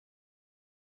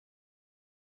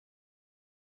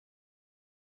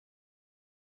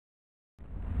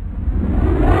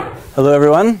Hello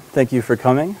everyone, thank you for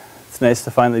coming. It's nice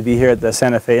to finally be here at the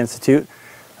Santa Fe Institute,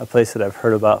 a place that I've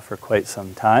heard about for quite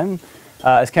some time.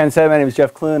 As Ken said, my name is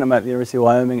Jeff Clune. I'm at the University of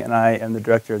Wyoming and I am the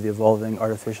director of the Evolving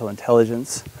Artificial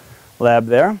Intelligence lab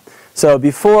there. So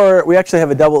before, we actually have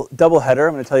a double header.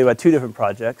 I'm going to tell you about two different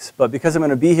projects, but because I'm going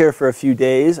to be here for a few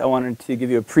days, I wanted to give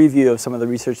you a preview of some of the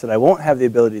research that I won't have the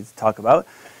ability to talk about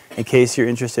in case you're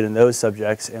interested in those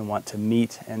subjects and want to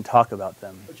meet and talk about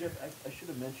them. But Jeff, I should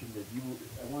have mentioned that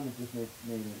I want to just make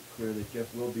it clear that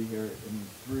Jeff will be here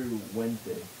through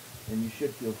Wednesday, and you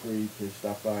should feel free to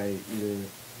stop by either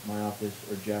my office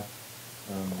or Jeff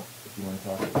if you want to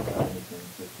talk about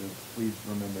anything. So please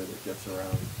remember that Jeff's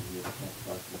around to be able to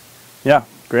talk to you. Yeah,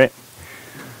 great.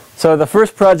 So the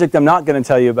first project I'm not going to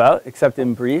tell you about, except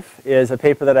in brief, is a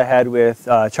paper that I had with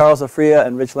Charles Ofria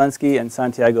and Rich Lenski and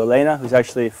Santiago Lena, who's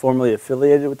actually formerly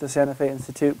affiliated with the Santa Fe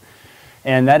Institute.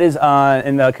 And that is on,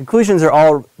 and the conclusions are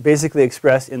all basically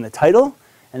expressed in the title,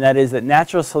 and that is that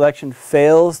natural selection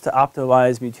fails to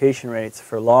optimize mutation rates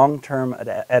for long-term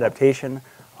adaptation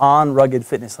on rugged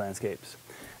fitness landscapes.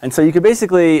 And so you could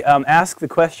basically ask the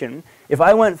question, if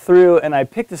I went through and I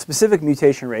picked a specific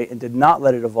mutation rate and did not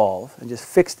let it evolve and just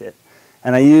fixed it,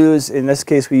 and I use, in this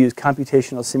case we use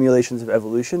computational simulations of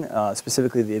evolution,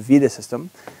 specifically the AVITA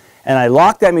system, and I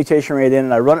lock that mutation rate in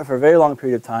and I run it for a very long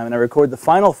period of time and I record the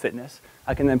final fitness,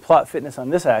 I can then plot fitness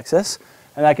on this axis,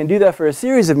 and I can do that for a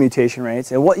series of mutation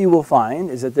rates, and what you will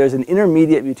find is that there's an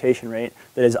intermediate mutation rate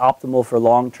that is optimal for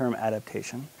long-term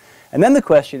adaptation. And then the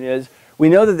question is, we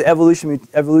know that the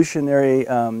evolutionary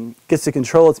gets to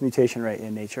control its mutation rate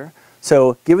in nature.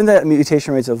 So given that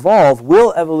mutation rates evolve,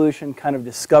 will evolution kind of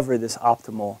discover this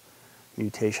optimal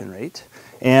mutation rate?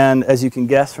 And as you can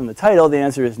guess from the title, the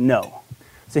answer is no.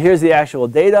 So here's the actual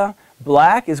data.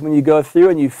 Black is when you go through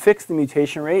and you fix the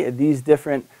mutation rate at these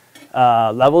different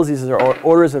levels. These are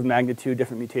orders of magnitude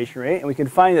different mutation rate. And we can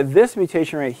find that this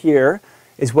mutation rate here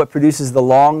is what produces the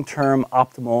long-term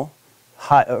optimal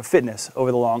fitness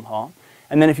over the long haul.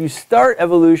 And then if you start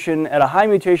evolution at a high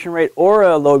mutation rate or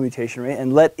a low mutation rate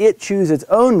and let it choose its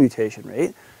own mutation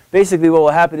rate, basically what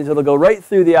will happen is it'll go right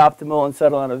through the optimal and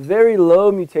settle on a very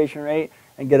low mutation rate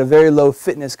and get a very low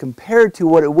fitness compared to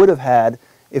what it would have had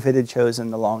if it had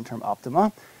chosen the long-term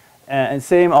optima. And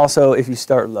same also if you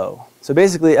start low. So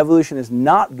basically evolution is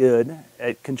not good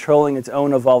at controlling its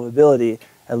own evolvability,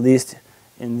 at least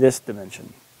in this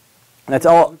dimension. That's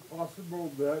all. Is it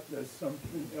possible that there's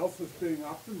something else that's being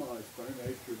optimized by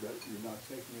nature that you're not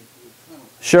taking into account?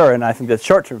 Sure, and I think that's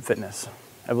short-term fitness.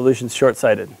 Evolution's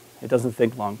short-sighted. It doesn't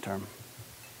think long-term.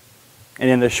 And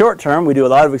in the short term, we do a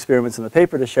lot of experiments in the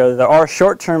paper to show that there are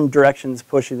short-term directions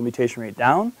pushing the mutation rate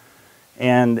down,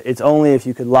 and it's only if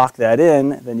you could lock that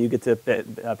in, then you get to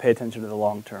pay attention to the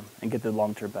long-term and get the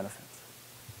long-term benefits.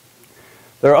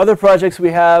 There are other projects we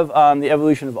have on the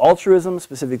evolution of altruism,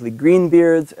 specifically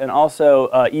greenbeards, and also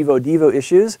Evo-Devo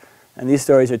issues. And these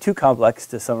stories are too complex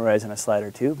to summarize in a slide or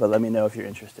two, but let me know if you're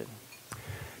interested.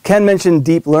 Ken mentioned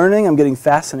deep learning. I'm getting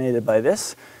fascinated by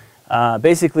this.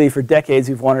 Basically, for decades,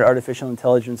 we've wanted artificial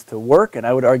intelligence to work, and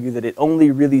I would argue that it only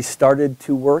really started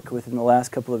to work within the last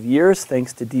couple of years,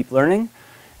 thanks to deep learning.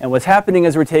 And what's happening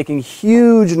is we're taking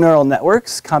huge neural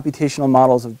networks, computational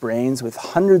models of brains with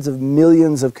hundreds of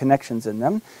millions of connections in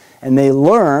them, and they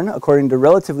learn, according to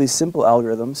relatively simple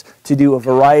algorithms, to do a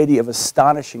variety of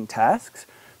astonishing tasks,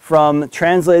 from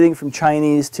translating from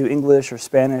Chinese to English or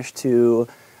Spanish to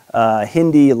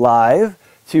Hindi live,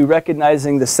 to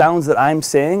recognizing the sounds that I'm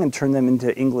saying and turn them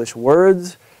into English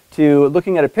words, to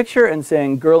looking at a picture and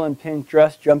saying girl in pink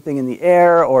dress jumping in the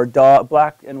air, or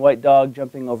black and white dog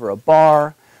jumping over a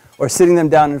bar, or sitting them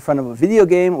down in front of a video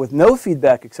game with no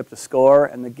feedback except a score,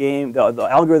 and the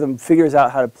algorithm figures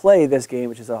out how to play this game,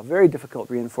 which is a very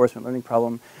difficult reinforcement learning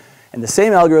problem. And the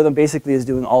same algorithm basically is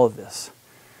doing all of this.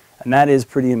 And that is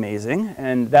pretty amazing,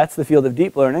 and that's the field of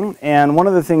deep learning. And one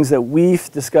of the things that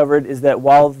we've discovered is that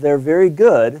while they're very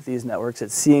good, these networks,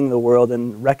 at seeing the world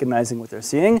and recognizing what they're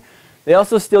seeing, they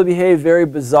also still behave very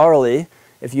bizarrely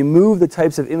if you move the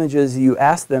types of images you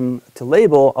ask them to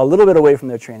label a little bit away from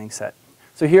their training set.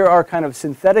 So here are kind of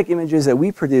synthetic images that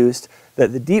we produced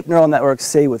that the deep neural networks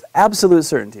say with absolute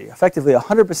certainty, effectively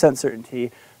 100%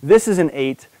 certainty, this is an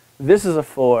 8, this is a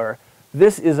 4,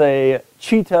 this is a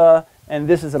cheetah, and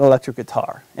this is an electric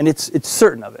guitar. And it's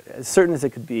certain of it, as certain as it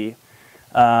could be.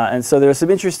 And so there are some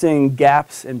interesting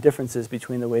gaps and differences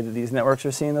between the way that these networks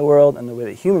are seeing the world and the way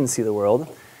that humans see the world.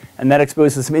 And that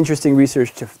exposes some interesting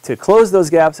research to close those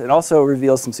gaps, and also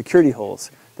reveals some security holes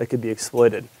that could be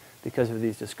exploited because of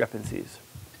these discrepancies.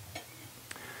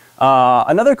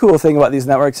 Another cool thing about these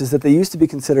networks is that they used to be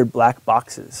considered black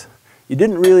boxes. You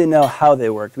didn't really know how they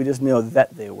worked. We just know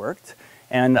that they worked.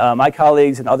 And my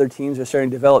colleagues and other teams are starting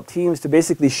to develop teams to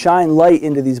basically shine light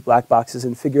into these black boxes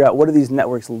and figure out what are these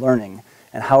networks learning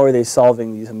and how are they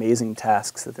solving these amazing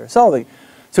tasks that they're solving.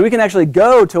 So we can actually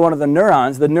go to one of the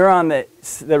neurons, the neuron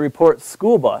that reports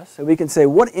school bus, and we can say,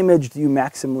 what image do you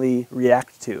maximally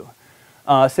react to?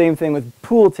 Same thing with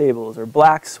pool tables or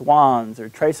black swans or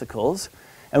tricycles.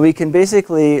 And we can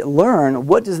basically learn,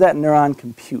 what does that neuron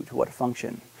compute, what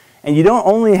function? And you don't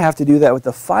only have to do that with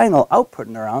the final output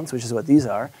neurons, which is what these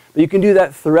are, but you can do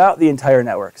that throughout the entire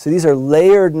network. So these are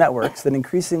layered networks that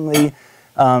increasingly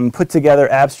put together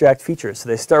abstract features. So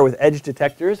they start with edge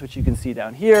detectors, which you can see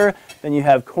down here. Then you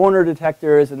have corner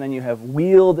detectors, and then you have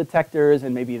wheel detectors,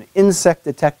 and maybe an insect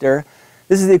detector.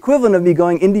 This is the equivalent of me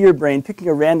going into your brain, picking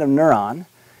a random neuron,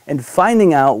 and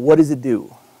finding out what does it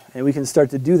do. And we can start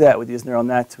to do that with these neural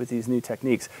nets, with these new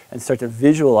techniques, and start to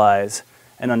visualize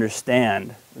and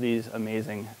understand these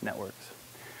amazing networks.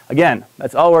 Again,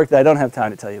 that's all work that I don't have time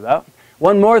to tell you about.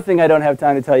 One more thing I don't have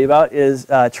time to tell you about is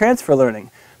transfer learning.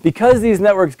 Because these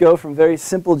networks go from very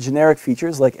simple generic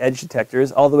features like edge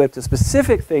detectors all the way up to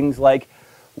specific things like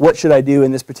what should I do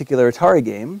in this particular Atari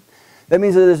game, that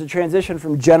means that there's a transition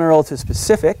from general to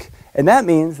specific, and that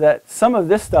means that some of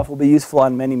this stuff will be useful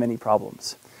on many, many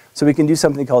problems. So we can do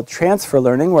something called transfer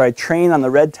learning, where I train on the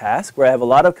red task, where I have a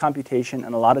lot of computation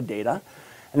and a lot of data,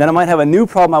 and then I might have a new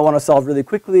problem I want to solve really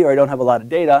quickly, or I don't have a lot of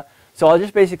data. So I'll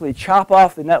just basically chop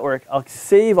off the network. I'll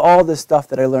save all this stuff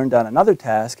that I learned on another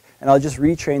task, and I'll just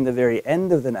retrain the very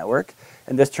end of the network.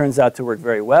 And this turns out to work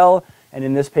very well. And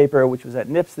in this paper, which was at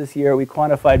NIPS this year, we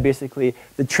quantified basically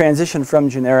the transition from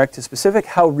generic to specific.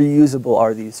 How reusable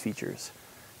are these features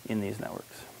in these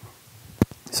networks?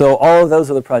 So all of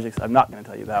those are the projects I'm not going to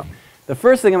tell you about. The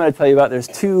first thing I'm going to tell you about, there's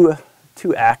two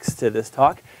acts to this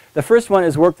talk. The first one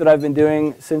is work that I've been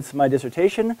doing since my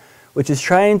dissertation, which is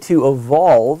trying to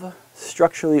evolve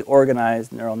structurally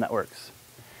organized neural networks.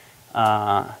 So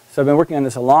I've been working on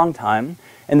this a long time.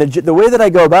 And the way that I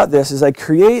go about this is I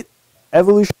create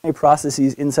evolutionary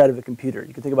processes inside of a computer.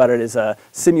 You can think about it as a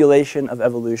simulation of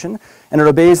evolution. And it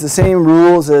obeys the same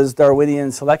rules as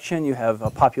Darwinian selection. You have a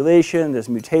population, there's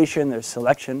mutation, there's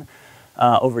selection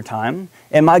over time.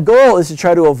 And my goal is to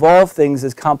try to evolve things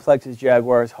as complex as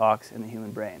jaguars, hawks, and the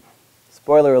human brain.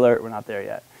 Spoiler alert, we're not there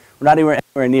yet. We're not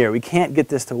anywhere near. We can't get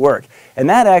this to work. And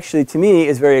that actually, to me,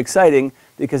 is very exciting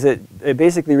because it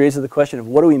basically raises the question of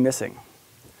what are we missing?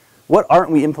 What aren't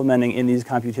we implementing in these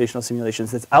computational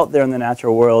simulations that's out there in the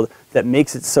natural world that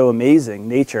makes it so amazing,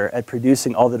 nature, at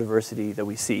producing all the diversity that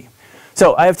we see?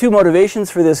 So I have two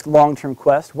motivations for this long-term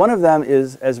quest. One of them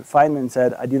is, as Feynman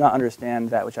said, I do not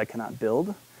understand that which I cannot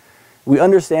build. We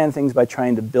understand things by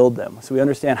trying to build them. So we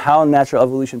understand how natural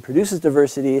evolution produces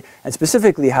diversity, and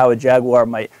specifically how a jaguar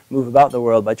might move about the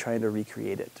world by trying to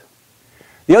recreate it.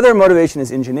 The other motivation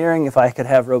is engineering. If I could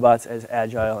have robots as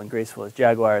agile and graceful as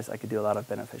jaguars, I could do a lot of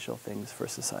beneficial things for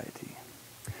society.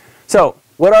 So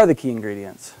what are the key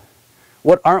ingredients?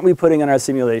 What aren't we putting in our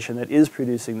simulation that is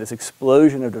producing this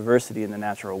explosion of diversity in the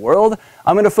natural world?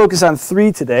 I'm going to focus on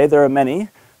three today. There are many.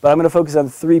 But I'm going to focus on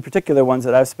three particular ones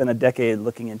that I've spent a decade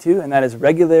looking into, and that is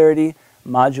regularity,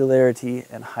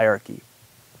 modularity, and hierarchy.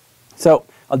 So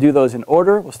I'll do those in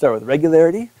order. We'll start with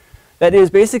regularity. That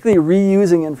is basically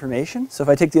reusing information. So if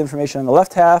I take the information on the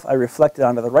left half, I reflect it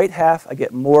onto the right half, I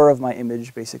get more of my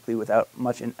image basically without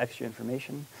much extra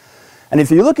information. And if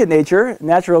you look at nature,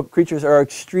 natural creatures are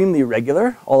extremely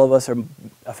regular. All of us are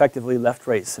effectively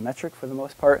left-right symmetric for the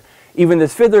most part. Even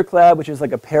this fiddler crab, which is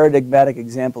like a paradigmatic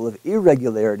example of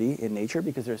irregularity in nature,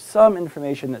 because there's some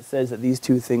information that says that these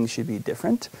two things should be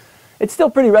different, it's still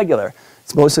pretty regular.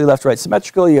 It's mostly left-right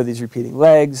symmetrical. You have these repeating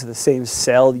legs. The same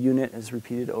cell unit is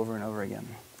repeated over and over again.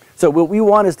 So what we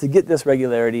want is to get this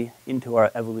regularity into our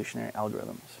evolutionary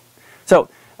algorithms. So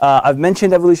I've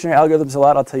mentioned evolutionary algorithms a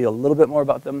lot. I'll tell you a little bit more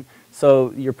about them.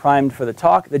 So you're primed for the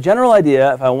talk. The general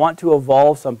idea, if I want to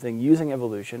evolve something using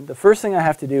evolution, the first thing I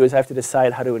have to do is I have to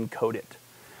decide how to encode it.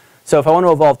 So if I want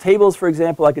to evolve tables, for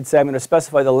example, I could say I'm going to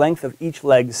specify the length of each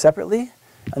leg separately,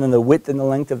 and then the width and the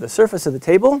length of the surface of the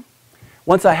table.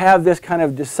 Once I have this kind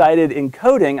of decided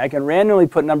encoding, I can randomly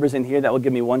put numbers in here that will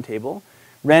give me one table,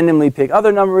 randomly pick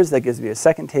other numbers, that gives me a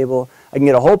second table. I can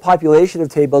get a whole population of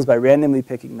tables by randomly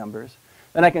picking numbers.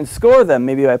 Then I can score them,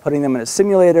 maybe by putting them in a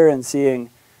simulator and seeing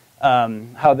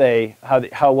how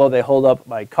well they hold up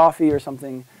my coffee or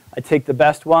something. I take the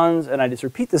best ones and I just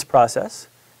repeat this process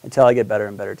until I get better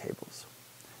and better tables.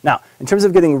 Now, in terms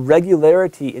of getting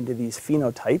regularity into these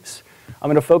phenotypes, I'm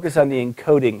going to focus on the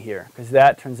encoding here because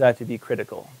that turns out to be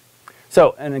critical.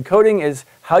 So an encoding is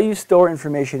how you store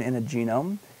information in a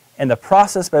genome and the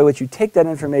process by which you take that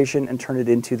information and turn it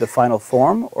into the final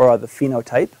form or the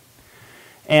phenotype.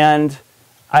 And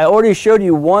I already showed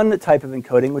you one type of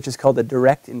encoding, which is called the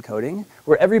direct encoding,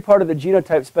 where every part of the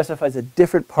genotype specifies a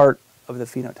different part of the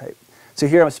phenotype. So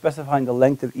here I'm specifying the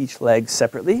length of each leg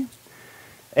separately.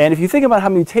 And if you think about how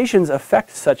mutations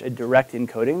affect such a direct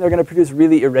encoding, they're going to produce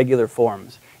really irregular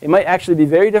forms. It might actually be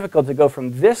very difficult to go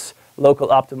from this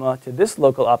local optima to this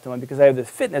local optima because I have this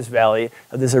fitness valley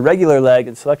of this irregular leg,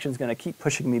 and selection is going to keep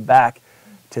pushing me back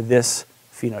to this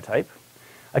phenotype.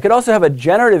 I could also have a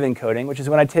generative encoding, which is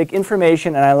when I take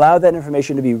information and I allow that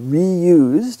information to be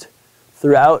reused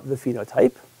throughout the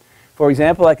phenotype. For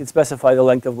example, I could specify the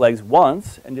length of legs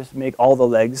once and just make all the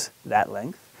legs that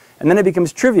length. And then it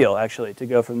becomes trivial, actually, to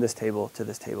go from this table to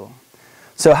this table.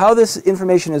 So how this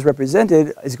information is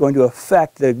represented is going to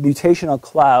affect the mutational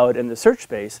cloud and the search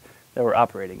space that we're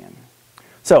operating in.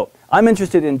 So I'm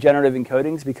interested in generative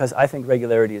encodings because I think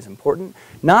regularity is important,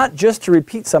 not just to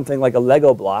repeat something like a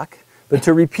Lego block, but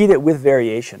to repeat it with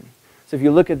variation. So if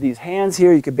you look at these hands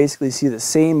here, you can basically see the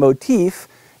same motif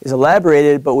is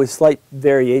elaborated, but with slight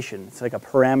variation. It's like a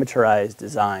parameterized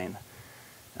design,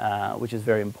 which is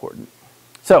very important.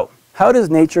 So how does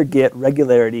nature get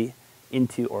regularity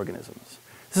into organisms?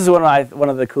 This is one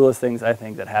of the coolest things I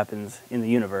think that happens in the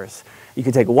universe. You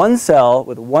can take one cell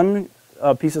with one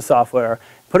piece of software,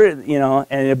 put it,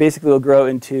 and it basically will grow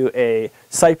into a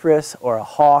cypress or a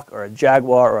hawk or a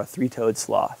jaguar or a three-toed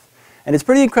sloth. And it's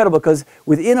pretty incredible because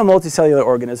within a multicellular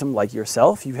organism like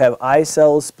yourself, you have eye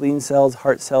cells, spleen cells,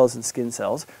 heart cells, and skin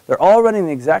cells. They're all running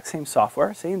the exact same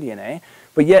software, same DNA,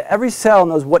 but yet every cell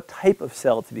knows what type of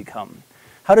cell to become.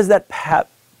 How does that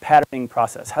patterning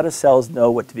process? How do cells know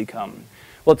what to become?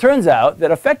 Well, it turns out that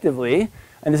effectively,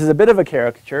 and this is a bit of a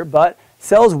caricature, but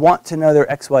cells want to know their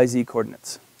XYZ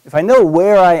coordinates. If I know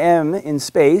where I am in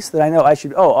space, then I know I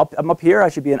should, I'm up here, I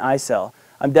should be an eye cell.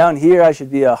 I'm down here, I should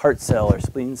be a heart cell or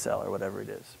spleen cell or whatever it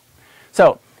is.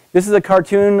 So this is a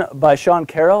cartoon by Sean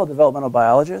Carroll, a developmental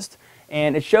biologist,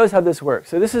 and it shows how this works.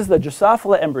 So this is the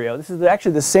Drosophila embryo. This is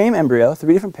actually the same embryo,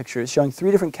 3 different pictures, showing 3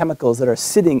 different chemicals that are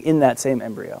sitting in that same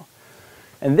embryo.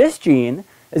 And this gene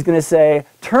is going to say,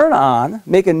 turn on,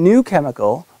 make a new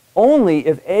chemical, only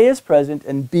if A is present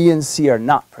and B and C are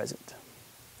not present.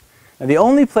 Now the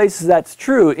only places that's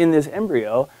true in this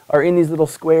embryo are in these little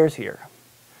squares here.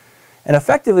 And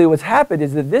effectively what's happened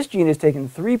is that this gene has taken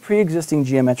 3 pre-existing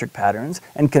geometric patterns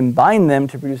and combined them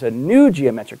to produce a new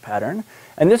geometric pattern.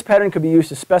 And this pattern could be used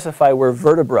to specify where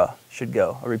vertebra should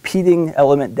go, a repeating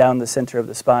element down the center of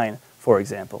the spine, for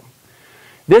example.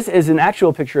 This is an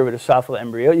actual picture of a Drosophila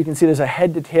embryo. You can see there's a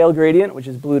head to tail gradient, which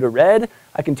is blue to red.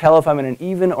 I can tell if I'm in an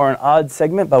even or an odd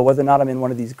segment by whether or not I'm in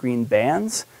one of these green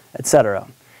bands, etc.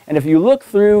 And if you look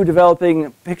through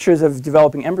developing pictures of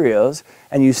developing embryos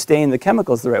and you stain the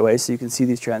chemicals the right way so you can see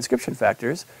these transcription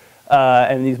factors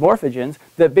and these morphogens,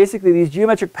 that basically these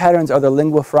geometric patterns are the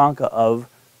lingua franca of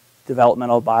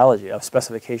developmental biology, of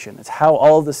specification. It's how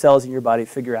all of the cells in your body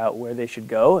figure out where they should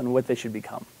go and what they should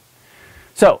become.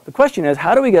 So the question is,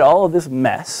 how do we get all of this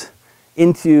mess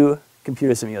into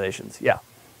computer simulations? Yeah?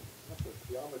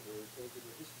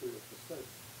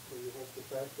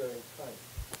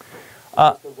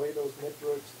 The way those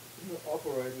networks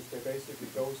operate is they basically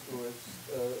go through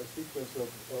a sequence of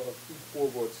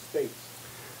feed-forward states.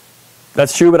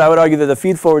 That's true, but I would argue that the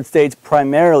feed-forward states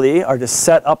primarily are to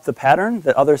set up the pattern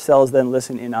that other cells then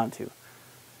listen in onto.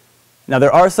 Now,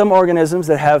 there are some organisms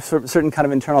that have certain kind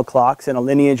of internal clocks, and a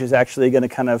lineage is actually going to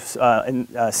kind of,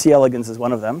 C. elegans is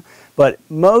one of them. But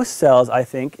most cells, I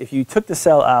think, if you took the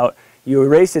cell out, you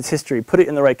erased its history, put it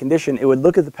in the right condition, it would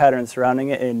look at the pattern surrounding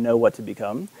it and know what to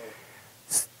become.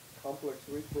 Complex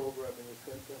reprogramming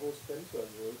the whole stem cell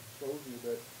world shows you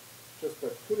that just by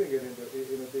putting it in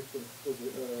a different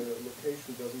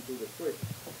location doesn't do the trick.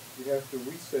 You have to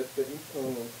reset the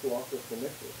internal clock of the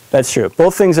network. That's true.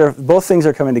 Both things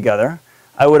are coming together.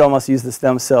 I would almost use the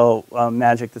stem cell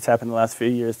magic that's happened in the last few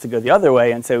years to go the other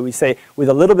way and say, we say, with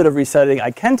a little bit of resetting,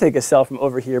 I can take a cell from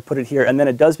over here, put it here, and then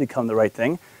it does become the right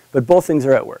thing. But both things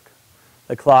are at work,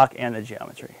 the clock and the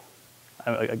geometry.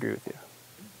 I agree with you.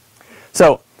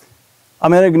 So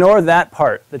I'm going to ignore that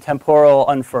part, the temporal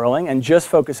unfurling, and just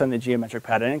focus on the geometric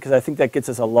patterning, because I think that gets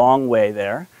us a long way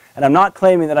there. And I'm not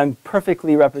claiming that I'm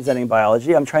perfectly representing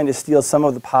biology. I'm trying to steal some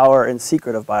of the power and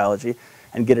secret of biology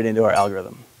and get it into our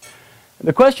algorithm.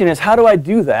 The question is, how do I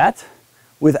do that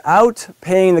without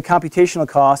paying the computational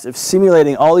cost of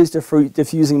simulating all these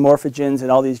diffusing morphogens and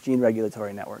all these gene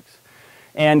regulatory networks?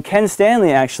 And Ken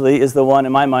Stanley, actually, is the one,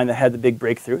 in my mind, that had the big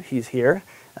breakthrough. He's here.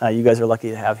 You guys are lucky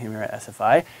to have him here at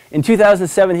SFI. In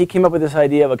 2007, he came up with this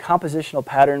idea of a compositional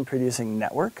pattern producing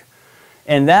network.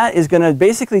 And that is going to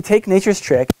basically take nature's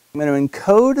trick. I'm going to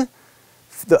encode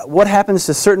what happens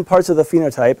to certain parts of the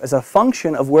phenotype as a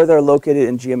function of where they're located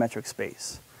in geometric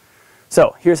space.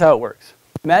 So here's how it works.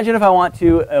 Imagine if I want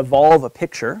to evolve a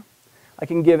picture. I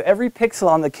can give every pixel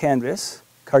on the canvas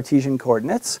Cartesian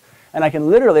coordinates, and I can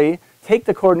literally take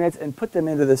the coordinates and put them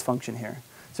into this function here.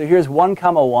 So here's 1,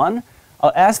 1.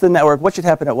 I'll ask the network what should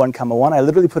happen at 1, 1. I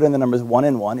literally put in the numbers 1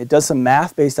 and 1. It does some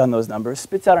math based on those numbers,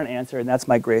 spits out an answer, and that's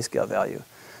my grayscale value.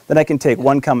 Then I can take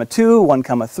 1, 2, 1,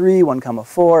 3, 1,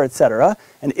 4, etc.,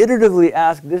 and iteratively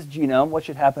ask this genome what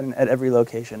should happen at every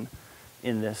location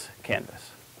in this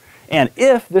canvas. And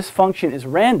if this function is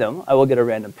random, I will get a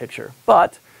random picture.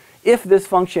 But if this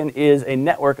function is a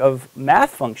network of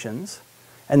math functions,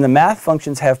 and the math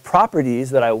functions have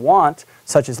properties that I want,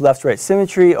 such as left-right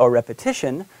symmetry or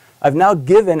repetition, I've now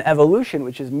given evolution,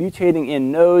 which is mutating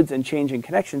in nodes and changing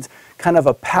connections, kind of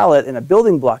a palette and a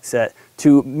building block set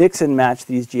to mix and match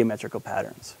these geometrical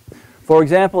patterns. For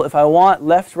example, if I want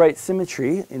left-right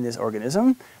symmetry in this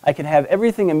organism, I can have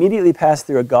everything immediately pass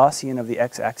through a Gaussian of the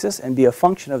x-axis and be a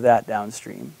function of that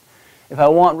downstream. If I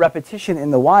want repetition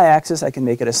in the y-axis, I can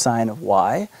make it a sine of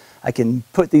y. I can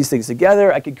put these things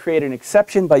together. I could create an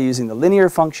exception by using the linear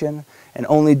function and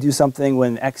only do something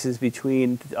when x is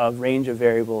between a range of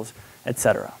variables,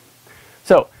 etc.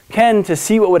 So Ken, to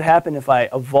see what would happen if I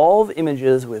evolve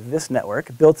images with this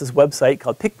network, built this website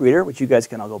called PicBreeder, which you guys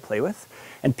can all go play with.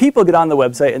 And people get on the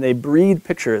website and they breed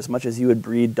pictures, much as you would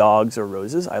breed dogs or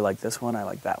roses. I like this one, I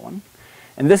like that one.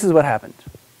 And this is what happened.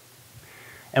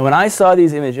 And when I saw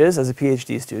these images as a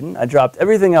PhD student, I dropped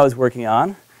everything I was working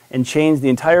on and changed the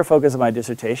entire focus of my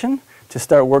dissertation to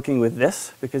start working with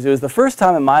this, because it was the first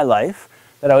time in my life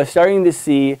that I was starting to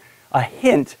see a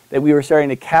hint that we were starting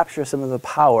to capture some of the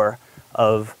power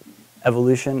of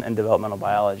evolution and developmental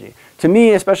biology. To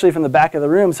me, especially from the back of the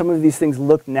room, some of these things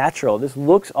look natural. This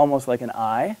looks almost like an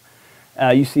eye.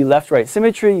 You see left-right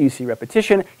symmetry, you see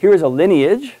repetition. Here is a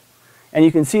lineage, and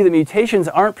you can see the mutations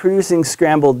aren't producing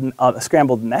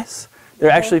scrambled mess. They're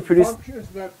actually producing... Functions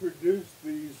that produce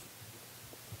these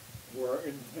were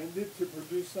intended to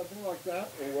produce something like that,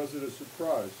 or was it a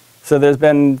surprise? So there's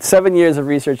been 7 years of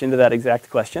research into that exact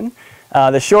question.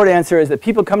 The short answer is that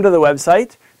people come to the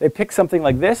website, they pick something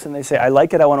like this, and they say, I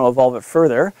like it, I want to evolve it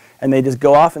further, and they just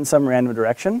go off in some random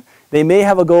direction. They may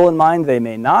have a goal in mind, they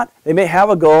may not. They may have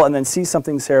a goal and then see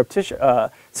something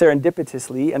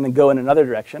serendipitously and then go in another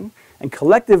direction. And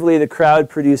collectively, the crowd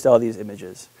produced all these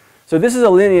images. So this is a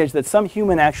lineage that some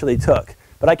human actually took.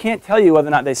 But I can't tell you whether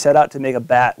or not they set out to make a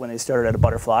bat when they started at a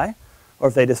butterfly, or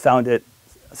if they just found it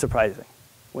surprising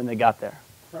when they got there.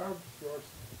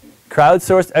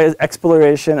 Crowdsourced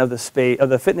exploration of the space, of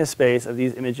the fitness space of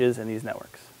these images and these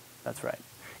networks. That's right.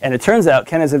 And it turns out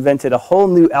Ken has invented a whole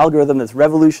new algorithm that's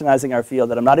revolutionizing our field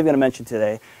that I'm not even going to mention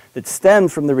today, that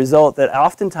stemmed from the result that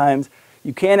oftentimes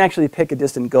you can't actually pick a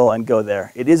distant goal and go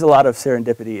there. It is a lot of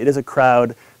serendipity. It is a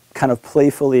crowd kind of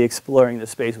playfully exploring the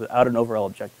space without an overall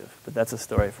objective. But that's a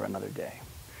story for another day.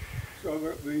 So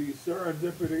the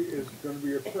serendipity is going to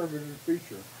be a permanent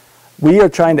feature. We are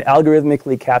trying to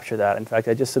algorithmically capture that. In fact,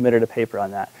 I just submitted a paper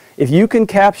on that. If you can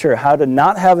capture how to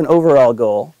not have an overall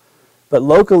goal, but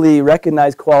locally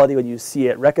recognize quality when you see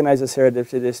it, recognize a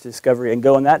serendipitous discovery, and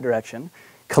go in that direction,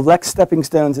 collect stepping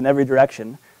stones in every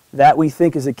direction, that we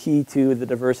think is a key to the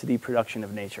diversity production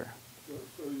of nature.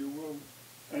 So you will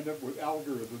end up with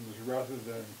algorithms rather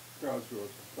than crowdsourcing.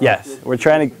 Yes, we're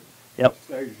trying to, yep.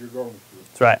 Stage you're going through.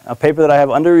 That's right. A paper that I have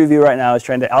under review right now is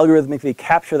trying to algorithmically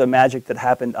capture the magic that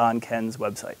happened on Ken's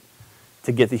website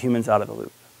to get the humans out of the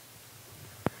loop.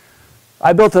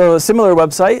 I built a similar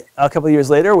website a couple of years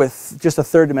later with just a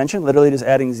third dimension, literally just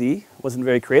adding Z. Wasn't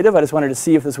very creative. I just wanted to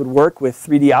see if this would work with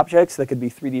 3D objects that could be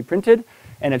 3D printed,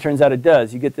 and it turns out it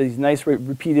does. You get these nice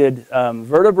repeated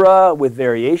vertebra with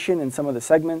variation in some of the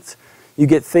segments. You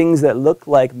get things that look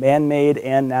like man-made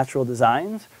and natural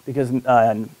designs, because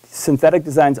synthetic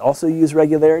designs also use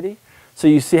regularity. So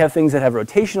you have things that have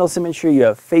rotational symmetry. You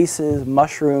have faces,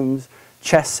 mushrooms,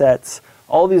 chess sets.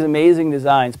 All these amazing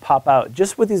designs pop out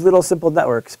just with these little simple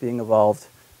networks being evolved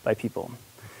by people.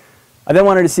 I then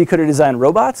wanted to see, could I design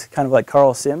robots, kind of like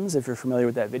Carl Sims, if you're familiar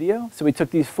with that video. So we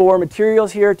took these 4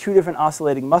 materials here, 2 different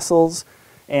oscillating muscles,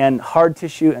 and hard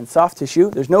tissue and soft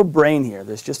tissue. There's no brain here.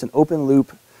 There's just an open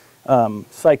loop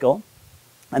cycle.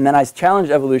 And then I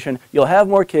challenged evolution. You'll have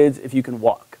more kids if you can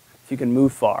walk, if you can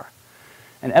move far.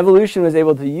 And evolution was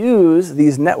able to use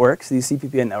these networks, these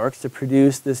CPPN networks, to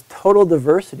produce this total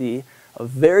diversity of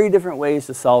very different ways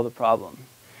to solve the problem.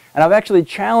 And I've actually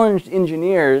challenged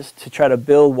engineers to try to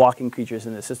build walking creatures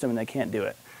in the system, and they can't do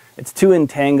it. It's too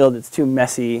entangled, it's too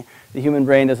messy. The human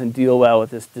brain doesn't deal well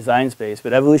with this design space,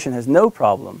 but evolution has no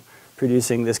problem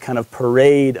producing this kind of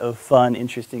parade of fun,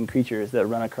 interesting creatures that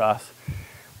run across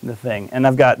the thing. And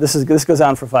I've got, this goes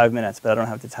on for 5 minutes, but I don't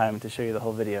have the time to show you the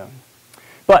whole video.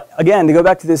 But again, to go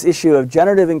back to this issue of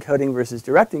generative encoding versus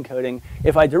direct encoding,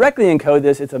 if I directly encode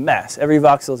this, it's a mess. Every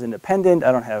voxel is independent,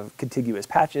 I don't have contiguous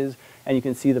patches, and you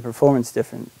can see the performance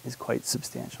difference is quite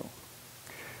substantial.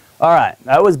 All right,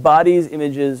 that was bodies,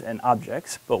 images, and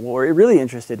objects, but what we're really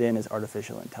interested in is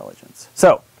artificial intelligence.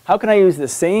 So how can I use the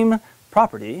same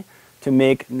property to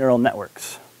make neural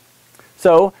networks?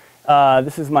 So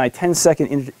this is my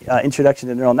 10-second introduction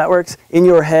to neural networks. In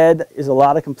your head is a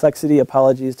lot of complexity.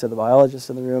 Apologies to the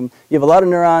biologists in the room. You have a lot of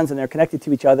neurons, and they're connected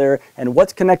to each other, and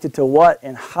what's connected to what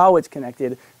and how it's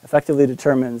connected effectively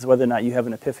determines whether or not you have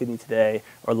an epiphany today,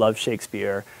 or love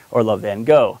Shakespeare, or love Van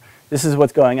Gogh. This is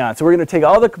what's going on. So we're going to take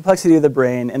all the complexity of the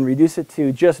brain and reduce it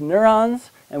to just neurons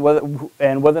and whether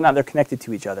or not they're connected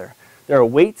to each other. There are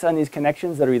weights on these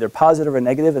connections that are either positive or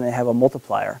negative, and they have a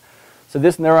multiplier. So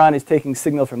this neuron is taking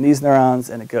signal from these neurons,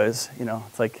 and it goes, you know,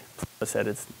 it's like I said,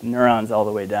 it's neurons all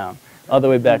the way down, all the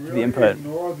way back to the input.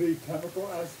 Ignore the chemical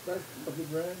aspect of the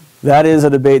brain? That is a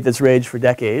debate that's raged for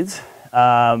decades.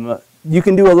 You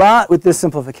can do a lot with this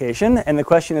simplification, and the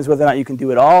question is whether or not you can do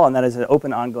it all, and that is an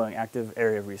open, ongoing, active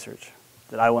area of research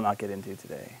that I will not get into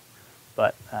today.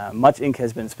 But much ink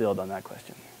has been spilled on that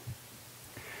question.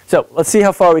 So let's see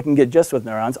how far we can get just with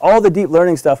neurons. All the deep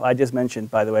learning stuff I just mentioned,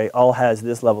 by the way, all has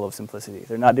this level of simplicity.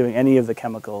 They're not doing any of the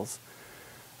chemicals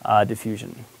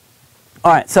diffusion.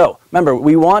 All right, so remember,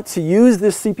 we want to use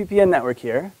this CPPN network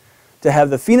here to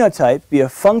have the phenotype be a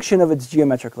function of its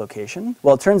geometric location.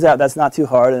 Well, it turns out that's not too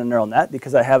hard in a neural net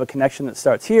because I have a connection that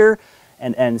starts here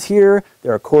and ends here.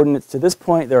 There are coordinates to this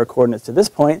point. There are coordinates to this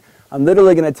point. I'm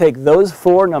literally going to take those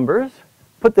 4 numbers,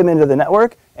 put them into the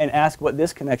network, and ask what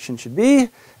this connection should be.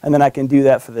 And then I can do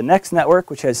that for the next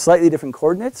network, which has slightly different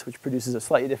coordinates, which produces a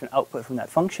slightly different output from that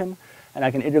function. And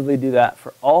I can iteratively do that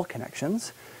for all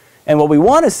connections. And what we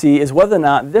want to see is whether or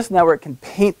not this network can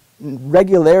paint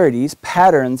regularities,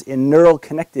 patterns in neural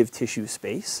connective tissue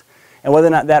space, and whether or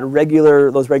not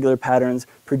those regular patterns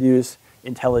produce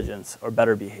intelligence or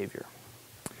better behavior.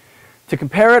 To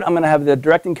compare it, I'm going to have the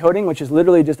direct encoding, which is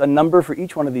literally just a number for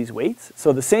each one of these weights.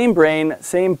 So the same brain,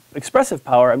 same expressive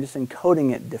power, I'm just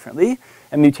encoding it differently,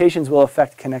 and mutations will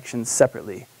affect connections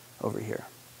separately over here.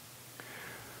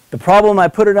 The problem I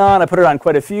put it on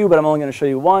quite a few, but I'm only going to show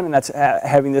you one, and that's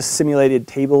having this simulated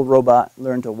table robot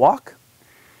learn to walk.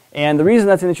 And the reason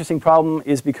that's an interesting problem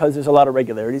is because there's a lot of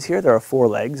regularities here. There are 4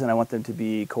 legs, and I want them to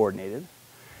be coordinated.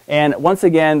 And once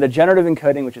again, the generative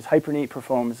encoding, which is hyperneat,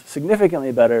 performs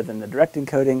significantly better than the direct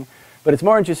encoding. But it's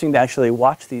more interesting to actually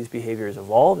watch these behaviors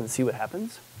evolve and see what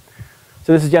happens.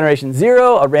 So this is generation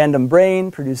 0. A random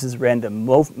brain produces random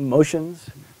motions.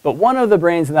 But one of the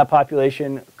brains in that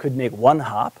population could make 1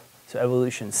 hop. So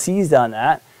evolution seized on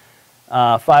that.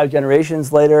 5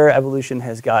 generations later, evolution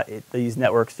has got these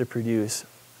networks to produce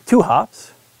 2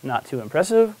 hops. Not too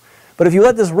impressive. But if you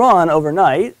let this run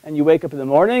overnight, and you wake up in the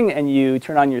morning, and you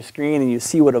turn on your screen, and you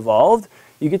see what evolved,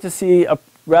 you get to see a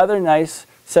rather nice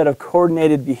set of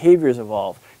coordinated behaviors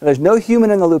evolve. Now, there's no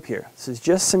human in the loop here. This is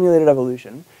just simulated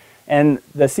evolution. And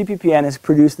the CPPN has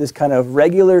produced this kind of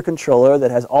regular controller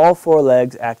that has all 4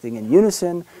 legs acting in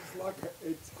unison. It's like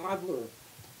a toddler,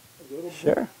 a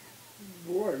little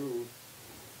boy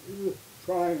who is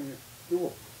trying to do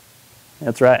it.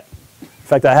 That's right.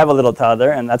 In fact, I have a little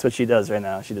toddler, and that's what she does right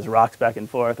now. She just rocks back and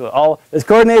forth. There's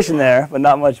coordination there, but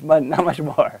not much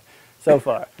more so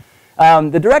far.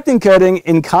 The direct encoding,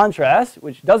 in contrast,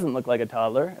 which doesn't look like a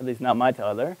toddler, at least not my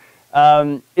toddler,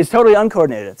 is totally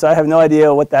uncoordinated. So I have no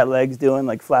idea what that leg's doing,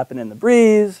 like flapping in the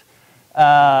breeze.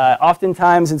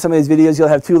 Oftentimes in some of these videos, you'll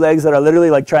have 2 legs that are literally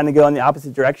like trying to go in the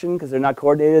opposite direction because they're not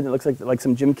coordinated. It looks like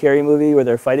some Jim Carrey movie where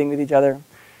they're fighting with each other.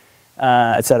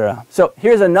 Etc. So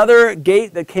here's another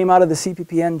gate that came out of the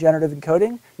CPPN generative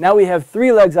encoding. Now we have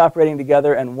 3 legs operating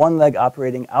together and 1 leg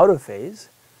operating out of phase.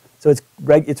 So it's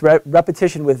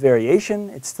repetition with variation.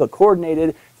 It's still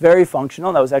coordinated, very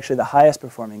functional. That was actually the highest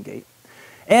performing gate.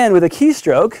 And with a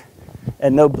keystroke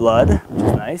and no blood, which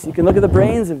is nice, you can look at the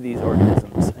brains of these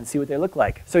organisms and see what they look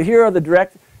like. So here are the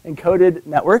direct encoded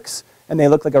networks, and they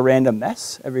look like a random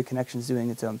mess. Every connection is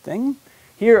doing its own thing.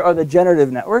 Here are the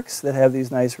generative networks that have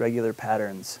these nice regular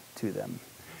patterns to them.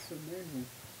 That's amazing.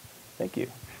 Thank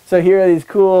you. So here are these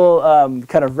cool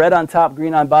kind of red on top,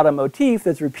 green on bottom motif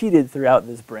that's repeated throughout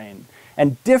this brain.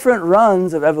 And different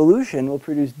runs of evolution will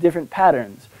produce different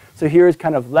patterns. So here is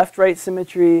kind of left-right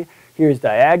symmetry. Here's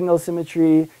diagonal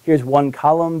symmetry. Here's one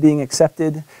column being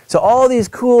accepted. So all these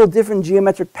cool different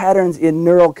geometric patterns in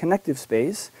neural connective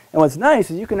space. And what's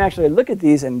nice is you can actually look at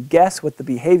these and guess what the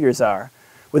behaviors are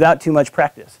without too much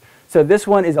practice. So this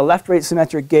one is a left-right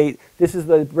symmetric gait. This is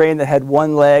the brain that had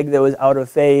one leg that was out of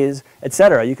phase,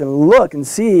 etc. You can look and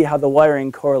see how the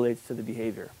wiring correlates to the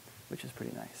behavior, which is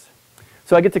pretty nice.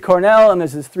 So I get to Cornell, and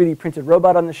there's this 3D printed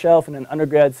robot on the shelf, and an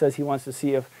undergrad says he wants to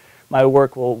see if my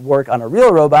work will work on a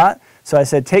real robot. So I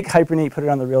said, take HyperNeat, put it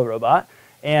on the real robot.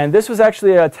 And this was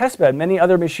actually a test bed. Many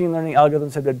other machine learning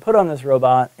algorithms had been put on this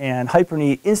robot, and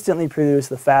HyperNeat instantly produced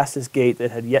the fastest gait that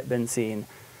had yet been seen,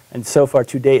 and so far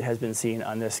to date has been seen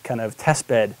on this kind of test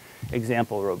bed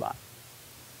example robot,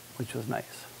 which was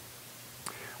nice.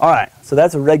 All right, so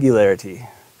that's regularity.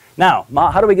 Now,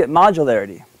 how do we get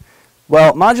modularity?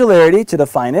 Well, modularity, to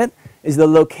define it, is the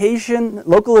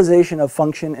localization of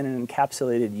function in an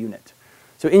encapsulated unit.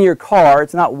 So in your car,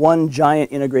 it's not one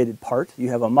giant integrated part. You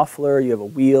have a muffler, you have a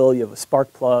wheel, you have a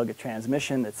spark plug, a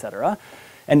transmission, etc.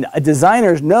 And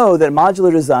designers know that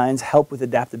modular designs help with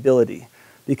adaptability,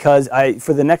 because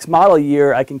for the next model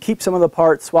year, I can keep some of the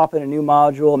parts, swap in a new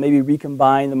module, maybe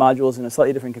recombine the modules in a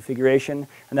slightly different configuration,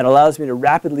 and that allows me to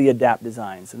rapidly adapt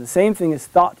designs. And the same thing is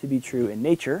thought to be true in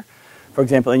nature. For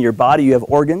example, in your body, you have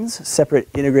organs, separate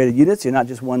integrated units. You're not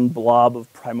just one blob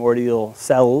of primordial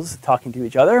cells talking to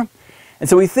each other. And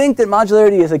so we think that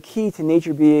modularity is a key to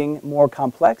nature being more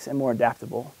complex and more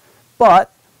adaptable.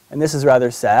 But, and this is rather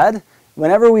sad,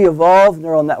 whenever we evolve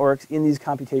neural networks in these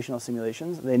computational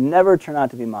simulations, they never turn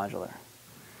out to be modular.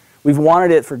 We've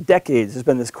wanted it for decades. There's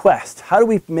been this quest. How do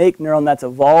we make neural nets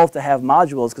evolve to have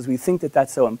modules? Because we think that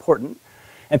that's so important.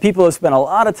 And people have spent a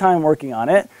lot of time working on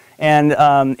it. And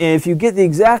if you get the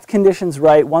exact conditions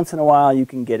right, once in a while you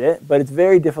can get it. But it's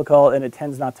very difficult, and it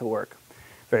tends not to work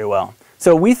very well.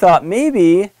 So we thought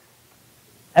maybe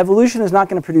evolution is not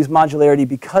going to produce modularity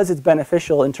because it's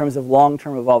beneficial in terms of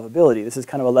long-term evolvability. This is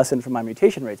kind of a lesson from my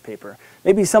mutation rates paper.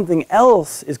 Maybe something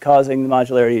else is causing the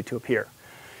modularity to appear.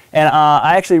 And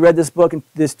I actually read this book,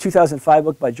 this 2005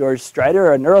 book by George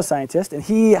Strider, a neuroscientist, and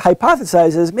he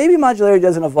hypothesizes maybe modularity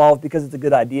doesn't evolve because it's a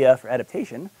good idea for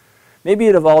adaptation. Maybe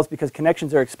it evolves because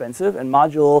connections are expensive and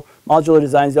modular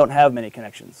designs don't have many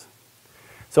connections.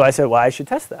 So I said, well, I should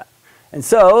test that. And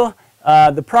so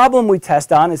the problem we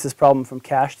test on is this problem from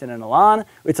Kashtan and Alan.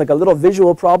 It's like a little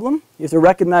visual problem. You have to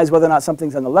recognize whether or not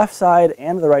something's on the left side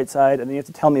and the right side, and then you have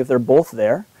to tell me if they're both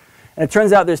there. And it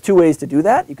turns out there's two ways to do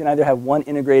that. You can either have one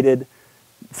integrated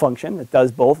function that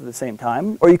does both at the same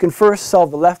time, or you can first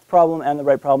solve the left problem and the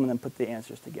right problem and then put the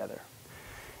answers together.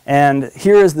 And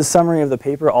here is the summary of the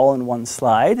paper all in one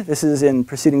slide. This is in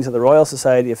Proceedings of the Royal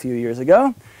Society a few years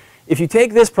ago. If you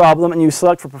take this problem and you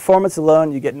select for performance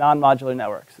alone, you get non-modular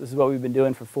networks. This is what we've been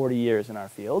doing for 40 years in our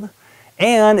field.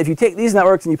 And if you take these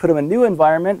networks and you put them in a new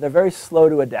environment, they're very slow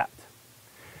to adapt.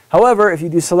 However, if you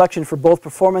do selection for both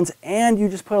performance and you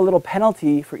just put a little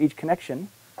penalty for each connection,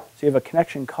 so you have a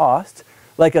connection cost,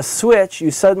 like a switch,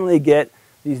 you suddenly get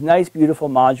these nice, beautiful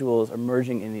modules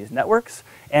emerging in these networks.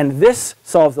 And this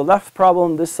solves the left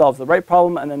problem, this solves the right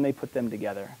problem, and then they put them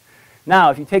together.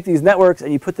 Now, if you take these networks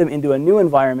and you put them into a new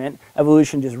environment,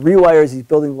 evolution just rewires these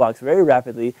building blocks very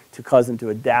rapidly to cause them to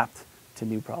adapt to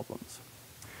new problems.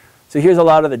 So here's a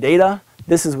lot of the data.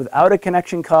 This is without a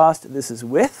connection cost. This is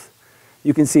with.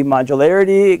 You can see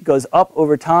modularity goes up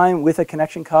over time with a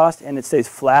connection cost, and it stays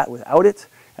flat without it.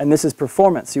 And this is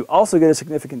performance. You also get a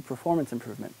significant performance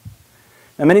improvement.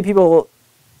 Now, many people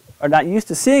are not used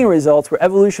to seeing results where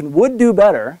evolution would do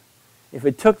better if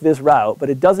it took this route,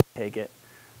 but it doesn't take it.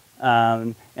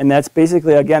 And that's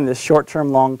basically, again, this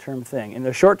short-term, long-term thing. In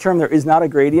the short term, there is not a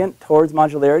gradient towards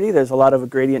modularity. There's a lot of a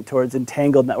gradient towards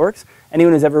entangled networks.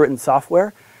 Anyone who's ever written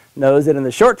software knows that in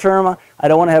the short term, I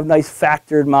don't want to have nice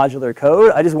factored modular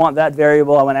code. I just want that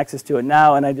variable. I want access to it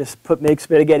now, and I just make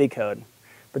spaghetti code.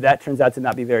 But that turns out to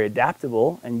not be very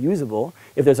adaptable and usable.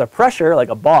 If there's a pressure, like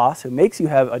a boss, who makes you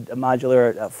have a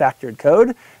modular factored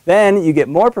code, then you get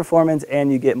more performance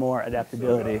and you get more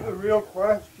adaptability. So the real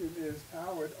question is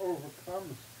how it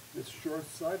overcomes this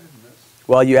short-sightedness.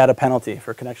 Well, you add a penalty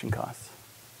for connection costs.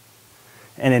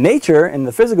 And in nature, in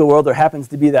the physical world, there happens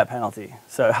to be that penalty.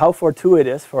 So how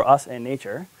fortuitous for us in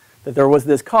nature that there was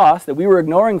this cost that we were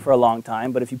ignoring for a long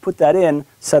time, but if you put that in,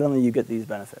 suddenly you get these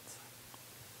benefits.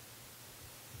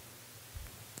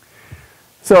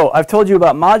 So I've told you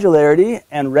about modularity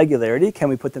and regularity. Can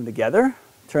we put them together?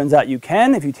 Turns out you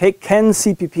can. If you take Ken's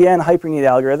CPPN HyperNeat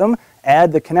algorithm,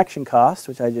 add the connection cost,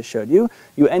 which I just showed you,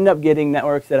 you end up getting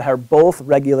networks that are both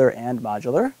regular and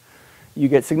modular. You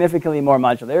get significantly more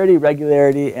modularity,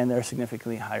 regularity, and they're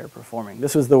significantly higher performing.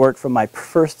 This was the work from my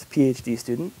first PhD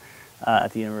student,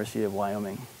 at the University of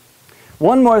Wyoming.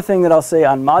 One more thing that I'll say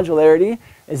on modularity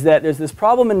is that there's this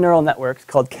problem in neural networks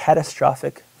called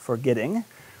catastrophic forgetting,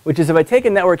 which is if I take a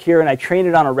network here and I train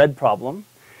it on a red problem,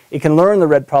 it can learn the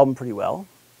red problem pretty well.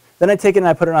 Then I take it and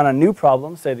I put it on a new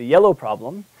problem, say the yellow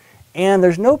problem, and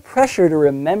there's no pressure to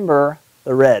remember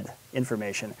the red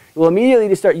information. It will immediately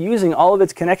just start using all of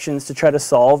its connections to try to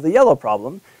solve the yellow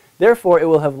problem. Therefore, it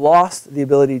will have lost the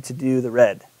ability to do the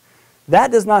red.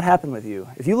 That does not happen with you.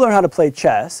 If you learn how to play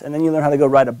chess and then you learn how to go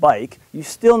ride a bike, you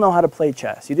still know how to play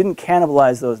chess. You didn't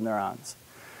cannibalize those neurons.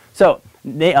 So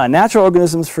natural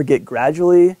organisms forget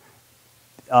gradually.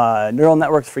 Neural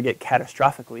networks forget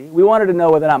catastrophically. We wanted to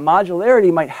know whether or not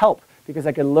modularity might help, because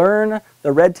I could learn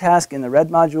the red task in the red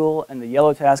module and the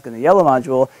yellow task in the yellow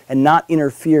module and not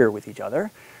interfere with each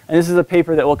other. And this is a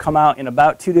paper that will come out in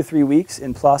about 2 to 3 weeks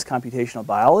in PLOS Computational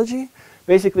Biology.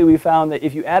 Basically, we found that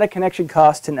if you add a connection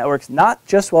cost to networks, not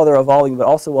just while they're evolving, but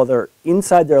also while they're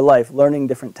inside their life learning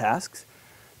different tasks,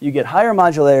 you get higher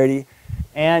modularity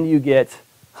and you get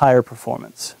higher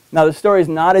performance. Now, the story is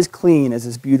not as clean as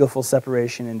this beautiful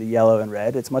separation into yellow and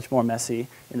red. It's much more messy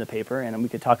in the paper, and we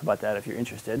could talk about that if you're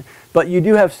interested. But you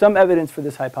do have some evidence for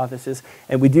this hypothesis,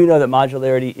 and we do know that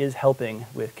modularity is helping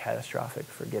with catastrophic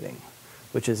forgetting,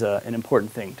 which is an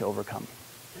important thing to overcome.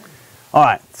 All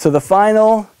right, so the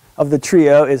final of the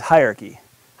trio is hierarchy.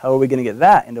 How are we going to get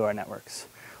that into our networks?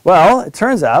 Well, it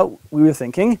turns out we were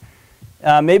thinking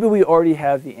maybe we already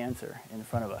have the answer in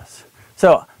front of us.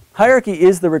 So hierarchy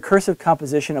is the recursive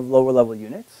composition of lower level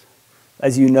units,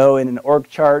 as you know, in an org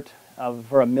chart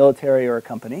for a military or a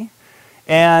company.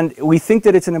 And we think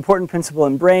that it's an important principle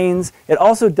in brains. It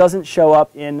also doesn't show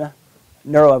up in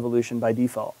neuroevolution by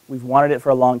default. We've wanted it for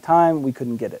a long time. We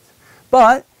couldn't get it.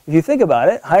 But if you think about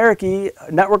it, hierarchy,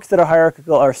 networks that are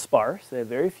hierarchical are sparse. They have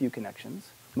very few connections.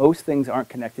 Most things aren't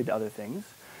connected to other things.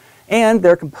 And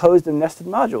they're composed of nested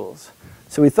modules.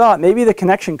 So we thought maybe the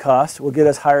connection cost will get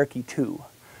us hierarchy 2.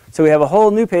 So we have a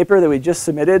whole new paper that we just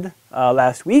submitted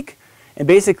last week. And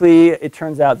basically, it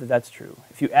turns out that that's true.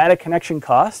 If you add a connection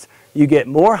cost, you get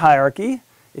more hierarchy.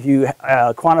 If you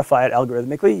quantify it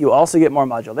algorithmically, you also get more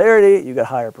modularity, you get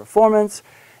higher performance,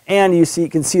 and you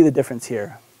can see the difference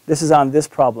here. This is on this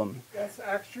problem. That's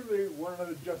actually one of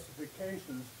the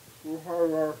justifications for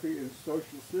hierarchy in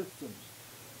social systems,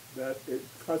 that it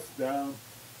cuts down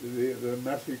the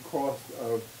messy cost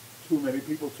of too many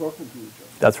people talking to each other.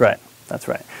 That's right. That's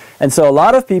right. And so a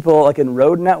lot of people, like in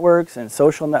road networks and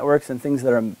social networks and things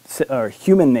that are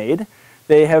human-made,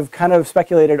 they have kind of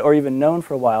speculated or even known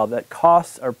for a while that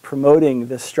costs are promoting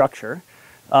this structure.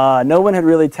 No one had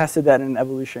really tested that in an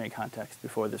evolutionary context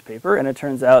before this paper, and it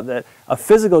turns out that a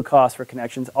physical cost for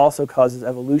connections also causes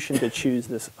evolution to choose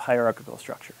this hierarchical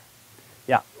structure.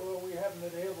 Yeah? Well, we haven't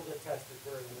been able to test it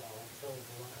very well until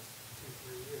the last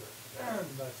 2-3 years.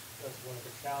 That's one of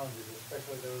the challenges,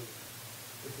 especially those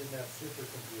that didn't have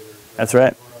supercomputers. That's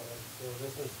right. So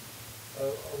this is,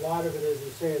 a lot of it, as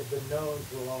you say, has been known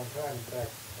for a long time. In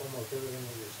fact, almost everything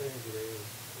that you're saying today is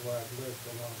where I've lived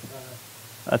for a long time.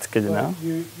 That's good to know. I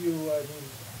mean,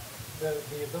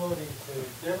 the ability to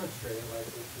demonstrate it like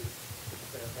this is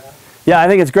fantastic. Yeah, I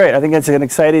think it's great. I think it's an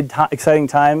exciting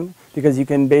time because you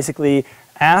can basically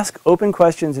ask open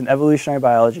questions in evolutionary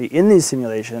biology in these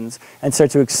simulations and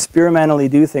start to experimentally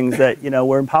do things that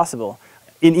were impossible.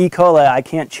 In E. coli, I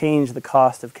can't change the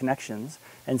cost of connections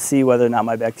and see whether or not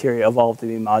my bacteria evolved to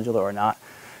be modular or not.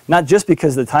 Not just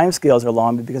because the time scales are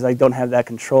long, but because I don't have that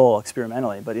control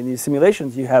experimentally. But in these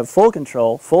simulations, you have full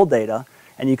control, full data,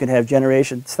 and you can have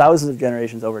generations, thousands of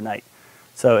generations overnight.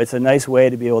 So it's a nice way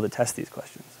to be able to test these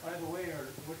questions. By the way,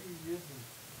 what are you using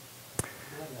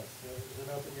doing this? Is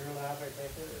it up in your lab, I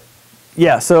take it?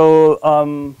 Yeah,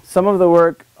 so some of the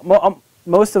work,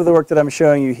 most of the work that I'm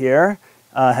showing you here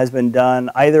has been done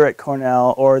either at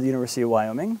Cornell or the University of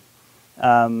Wyoming.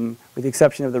 With the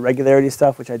exception of the regularity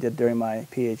stuff, which I did during my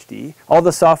PhD. All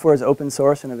the software is open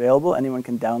source and available. Anyone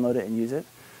can download it and use it.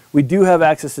 We do have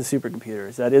access to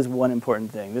supercomputers. That is one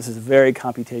important thing. This is very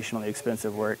computationally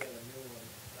expensive work.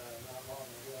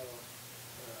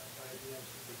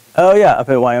 Oh yeah, up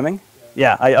at Wyoming?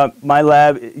 Yeah, my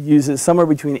lab uses somewhere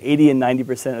between 80 and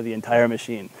 90% of the entire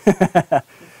machine.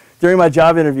 During my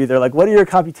job interview, they're like, what are your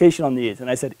computational needs? And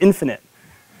I said, infinite.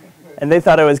 And they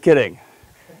thought I was kidding.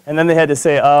 And then they had to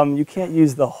say, you can't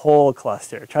use the whole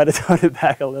cluster. Try to tone it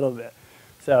back a little bit.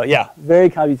 So yeah, very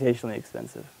computationally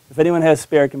expensive. If anyone has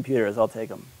spare computers, I'll take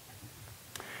them.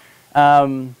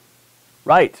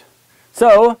 Right.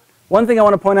 So one thing I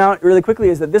want to point out really quickly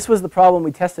is that this was the problem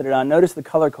we tested it on. Notice the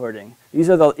color coding. These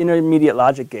are the intermediate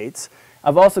logic gates.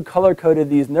 I've also color coded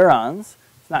these neurons.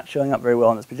 It's not showing up very well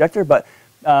on this projector, but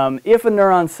if a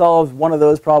neuron solves one of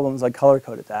those problems, I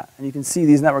color-coded that. And you can see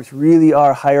these networks really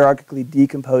are hierarchically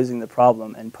decomposing the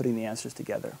problem and putting the answers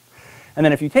together. And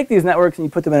then if you take these networks and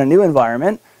you put them in a new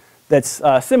environment that's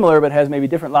similar but has maybe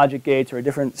different logic gates or a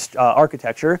different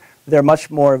architecture, they're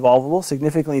much more evolvable,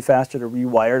 significantly faster to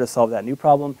rewire to solve that new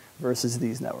problem versus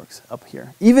these networks up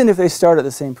here, even if they start at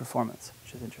the same performance,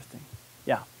 which is interesting.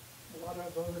 Yeah? A lot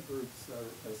of other groups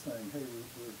are saying, hey,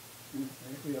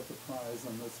 we have the prize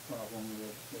on this problem,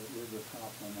 we're the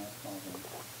top on that problem.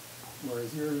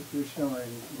 Whereas you're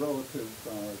showing relative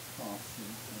costs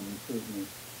and improvement.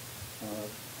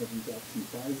 Have you got some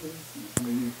prizes? I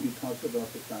mean, you talked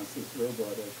about the fastest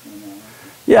robot now.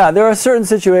 Yeah, there are certain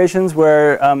situations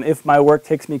where if my work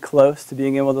takes me close to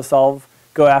being able to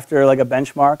go after like a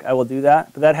benchmark, I will do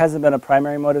that. But that hasn't been a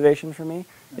primary motivation for me.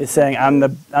 It's saying I'm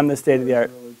the state of the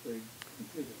art. Really big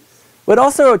computers. But it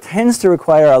also tends to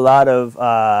require a lot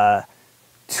of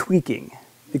tweaking,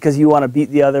 because you want to beat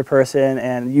the other person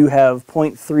and you have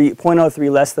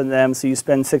 0.03 less than them, so you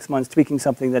spend 6 months tweaking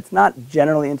something that's not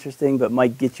generally interesting but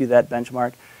might get you that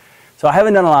benchmark. So I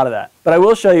haven't done a lot of that. But I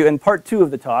will show you in part 2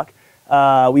 of the talk,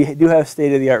 we do have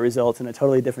state-of-the-art results in a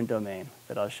totally different domain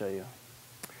that I'll show you.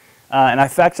 And in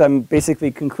fact, I'm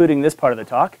basically concluding this part of the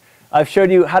talk. I've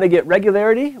showed you how to get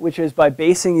regularity, which is by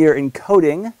basing your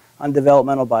encoding on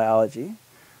developmental biology.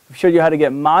 I've showed you how to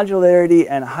get modularity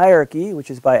and hierarchy, which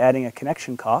is by adding a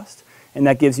connection cost, and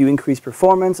that gives you increased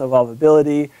performance,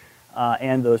 evolvability,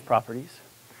 and those properties.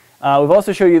 We've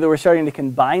also showed you that we're starting to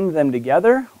combine them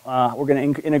together. We're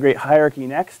going to integrate hierarchy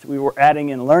next. We were adding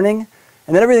in learning,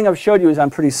 and then everything I've showed you is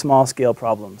on pretty small scale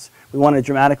problems. We want to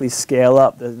dramatically scale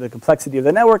up the complexity of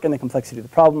the network and the complexity of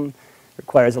the problem. It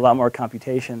requires a lot more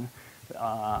computation,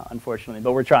 unfortunately,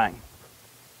 but we're trying.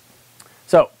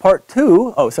 So part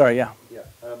 2, oh, sorry, yeah. Yeah.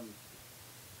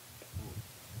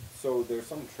 So there's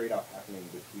some trade-off happening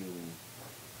between,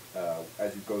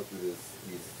 as you go through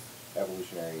these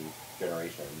evolutionary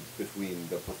generations, between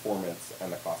the performance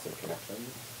and the cost of connections.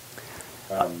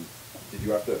 Did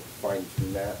you have to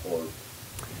fine-tune that, or,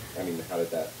 I mean, how did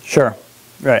that? Sure.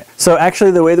 Right. So actually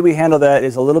the way that we handle that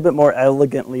is a little bit more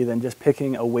elegantly than just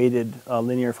picking a weighted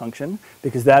linear function,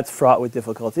 because that's fraught with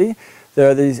difficulty.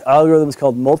 There are these algorithms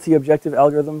called multi-objective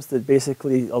algorithms that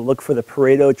basically look for the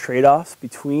Pareto trade-offs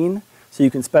between. So you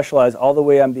can specialize all the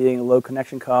way on being a low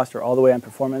connection cost or all the way on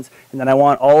performance, and then I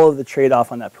want all of the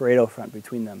trade-off on that Pareto front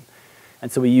between them.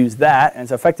 And so we use that, and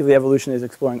so effectively evolution is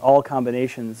exploring all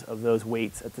combinations of those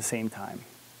weights at the same time.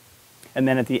 And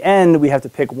then at the end, we have to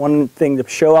pick one thing to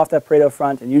show off that Pareto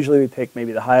front, and usually we pick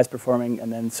maybe the highest performing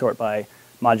and then sort by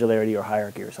modularity or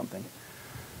hierarchy or something.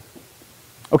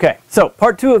 Okay, so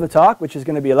part 2 of the talk, which is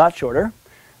going to be a lot shorter,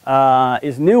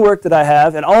 is new work that I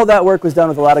have, and all of that work was done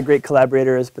with a lot of great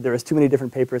collaborators, but there was too many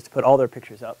different papers to put all their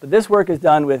pictures up. But this work is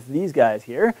done with these guys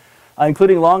here,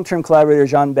 including long-term collaborator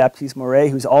Jean-Baptiste Moret,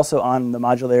 who's also on the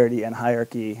modularity and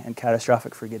hierarchy and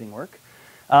catastrophic forgetting work.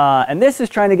 And this is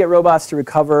trying to get robots to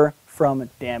recover from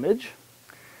damage.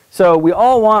 So we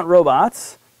all want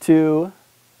robots to,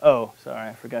 oh, sorry,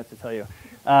 I forgot to tell you.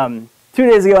 2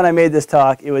 days ago when I made this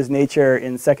talk, it was Nature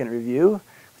in second review,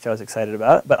 which I was excited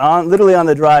about. But literally on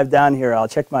the drive down here, I'll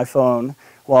check my phone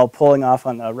while pulling off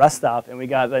on the rest stop, and we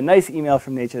got a nice email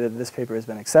from Nature that this paper has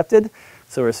been accepted.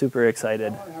 So we're super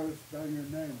excited. Tell them how to spell your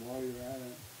name while you're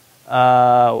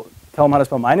at it. Tell them how to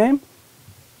spell my name?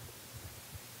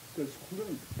 It says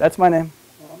Clune. That's my name.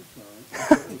 Oh, I'm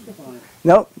sorry. It was fine.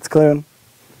 Nope, it's Clune.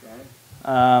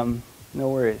 Sorry. No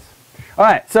worries. All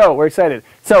right, so we're excited.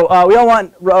 So we all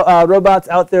want robots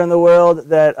out there in the world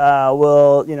that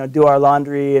will, do our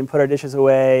laundry and put our dishes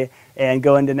away and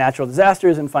go into natural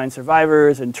disasters and find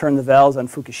survivors and turn the valves on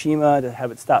Fukushima to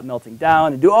have it stop melting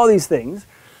down and do all these things.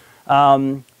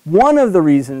 One of the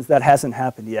reasons that hasn't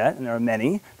happened yet, and there are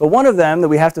many, but one of them that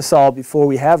we have to solve before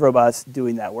we have robots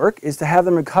doing that work is to have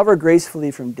them recover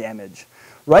gracefully from damage.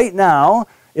 Right now,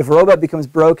 if a robot becomes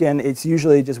broken, it's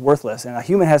usually just worthless, and a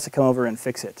human has to come over and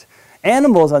fix it.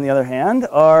 Animals, on the other hand,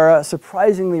 are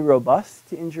surprisingly robust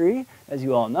to injury, as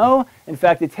you all know. In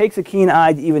fact, it takes a keen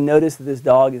eye to even notice that this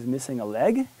dog is missing a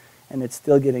leg, and it's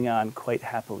still getting on quite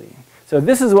happily. So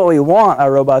this is what we want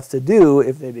our robots to do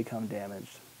if they become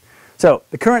damaged. So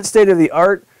the current state of the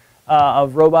art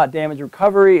of robot damage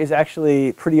recovery is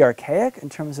actually pretty archaic in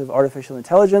terms of artificial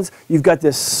intelligence. You've got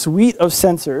this suite of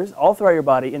sensors all throughout your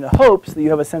body in the hopes that you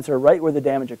have a sensor right where the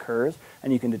damage occurs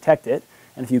and you can detect it.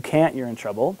 And if you can't, you're in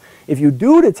trouble. If you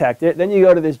do detect it, then you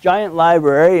go to this giant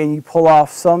library and you pull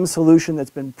off some solution that's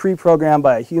been pre-programmed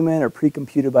by a human or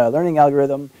pre-computed by a learning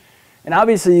algorithm. And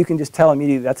obviously, you can just tell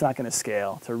immediately that's not going to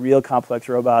scale to real complex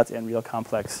robots and real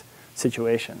complex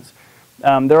situations.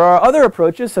 There are other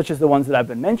approaches, such as the ones that I've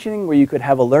been mentioning, where you could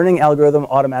have a learning algorithm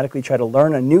automatically try to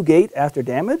learn a new gate after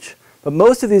damage. But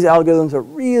most of these algorithms are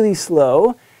really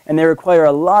slow, and they require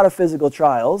a lot of physical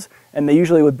trials, and they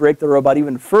usually would break the robot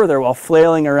even further while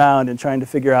flailing around and trying to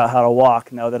figure out how to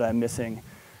walk now that I'm missing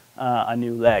a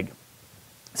new leg.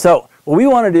 So what we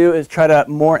want to do is try to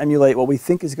more emulate what we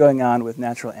think is going on with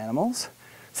natural animals.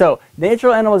 So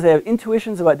natural animals, they have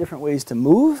intuitions about different ways to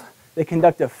move. They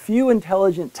conduct a few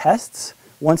intelligent tests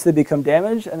once they become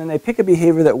damaged, and then they pick a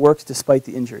behavior that works despite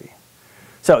the injury.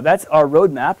 So that's our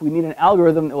roadmap. We need an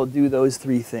algorithm that will do those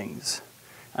three things.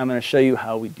 I'm going to show you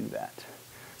how we do that.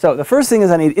 So the first thing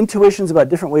is I need intuitions about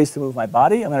different ways to move my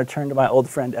body. I'm going to turn to my old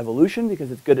friend evolution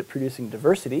because it's good at producing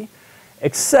diversity.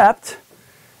 Except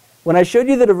when I showed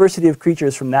you the diversity of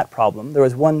creatures from that problem, there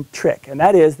was one trick, and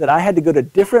that is that I had to go to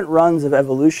different runs of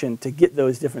evolution to get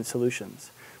those different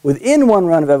solutions. Within one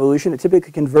run of evolution, it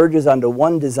typically converges onto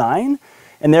one design,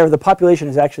 and there the population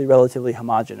is actually relatively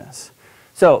homogeneous.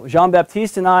 So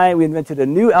Jean-Baptiste and I, we invented a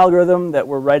new algorithm that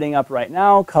we're writing up right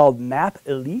now called Map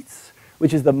Elites,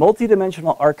 which is the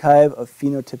multidimensional archive of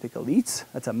phenotypic elites.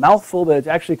 That's a mouthful, but it's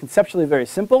actually conceptually very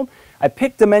simple. I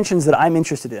pick dimensions that I'm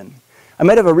interested in. I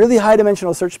might have a really high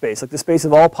dimensional search space, like the space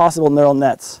of all possible neural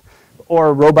nets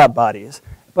or robot bodies.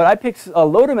 But I pick a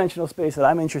low dimensional space that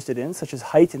I'm interested in, such as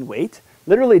height and weight,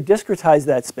 literally discretize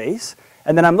that space,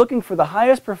 and then I'm looking for the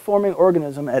highest performing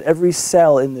organism at every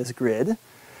cell in this grid.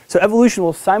 So evolution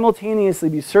will simultaneously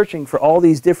be searching for all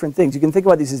these different things. You can think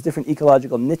about these as different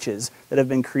ecological niches that have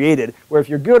been created, where if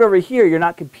you're good over here, you're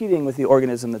not competing with the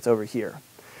organism that's over here.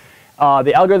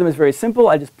 The algorithm is very simple.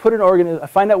 I just put an organism, I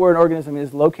find out where an organism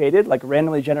is located, like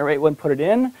randomly generate one, put it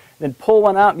in, then pull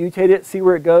one out, mutate it, see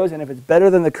where it goes, and if it's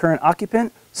better than the current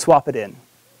occupant, swap it in.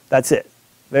 That's it.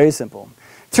 Very simple.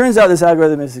 Turns out this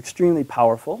algorithm is extremely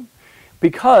powerful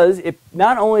because it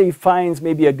not only finds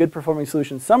maybe a good performing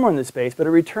solution somewhere in the space, but it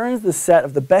returns the set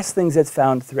of the best things it's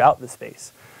found throughout the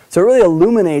space. So it really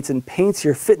illuminates and paints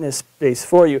your fitness space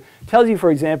for you. It tells you,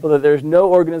 for example, that there's no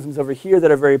organisms over here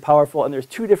that are very powerful, and there's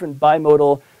two different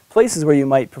bimodal places where you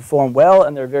might perform well,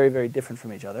 and they're very, very different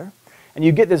from each other. And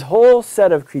you get this whole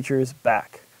set of creatures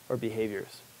back, or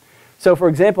behaviors. So for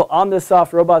example, on this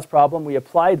soft robots problem, we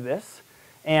applied this.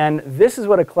 And this is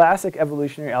what a classic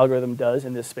evolutionary algorithm does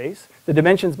in this space. The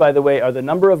dimensions, by the way, are the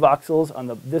number of voxels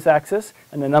on this axis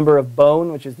and the number of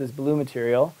bone, which is this blue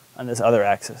material, on this other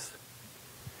axis.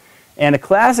 And a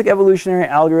classic evolutionary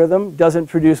algorithm doesn't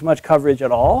produce much coverage at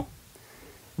all.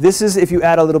 This is if you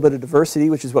add a little bit of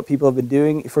diversity, which is what people have been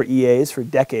doing for EAs for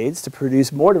decades to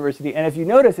produce more diversity. And if you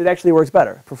notice, it actually works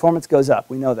better. Performance goes up.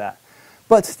 We know that.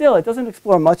 But still, it doesn't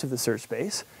explore much of the search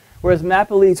space. Whereas Map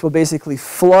Elites will basically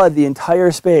flood the entire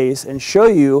space and show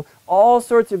you all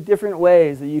sorts of different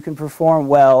ways that you can perform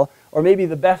well, or maybe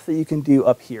the best that you can do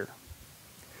up here.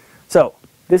 So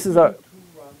this is our...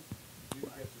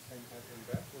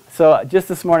 So just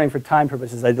this morning, for time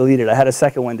purposes, I deleted it. I had a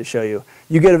second one to show you.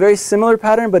 You get a very similar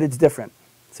pattern, but it's different.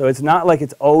 So it's not like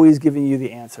it's always giving you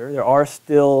the answer. There are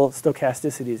still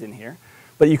stochasticities in here.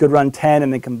 But you could run 10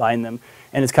 and then combine them.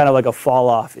 And it's kind of like a fall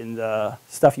off in the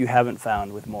stuff you haven't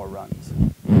found with more runs.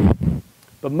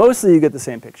 But mostly you get the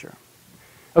same picture.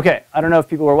 OK, I don't know if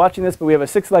people were watching this, but we have a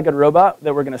six-legged robot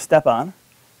that we're going to step on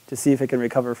to see if it can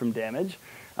recover from damage.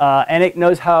 And it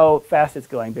knows how fast it's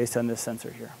going based on this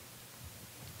sensor here.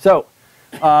 So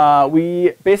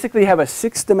we basically have a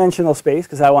six-dimensional space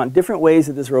because I want different ways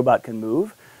that this robot can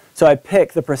move. So I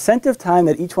pick the percent of time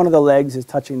that each one of the legs is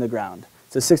touching the ground.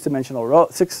 It's a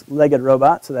six-legged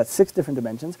robot, so that's 6 different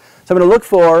dimensions. So I'm going to look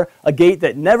for a gait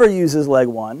that never uses leg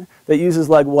 1, that uses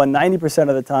leg 1 90%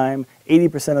 of the time,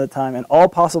 80% of the time, and all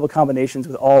possible combinations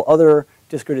with all other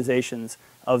discretizations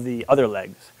of the other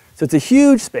legs. So it's a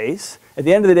huge space. At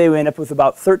the end of the day, we end up with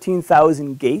about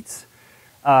 13,000 gaits,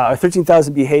 or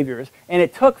 13,000 behaviors, and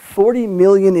it took 40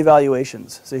 million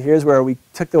evaluations. So here's where we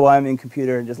took the Wyoming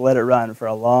computer and just let it run for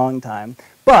a long time.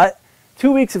 But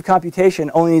 2 weeks of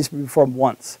computation only needs to be performed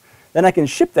once. Then I can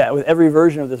ship that with every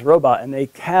version of this robot, and they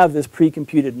have this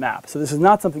pre-computed map. So this is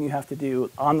not something you have to do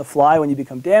on the fly when you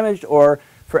become damaged or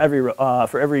for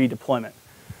every deployment.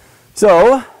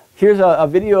 So here's a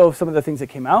video of some of the things that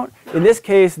came out. In this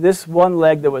case, this one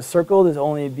leg that was circled is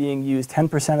only being used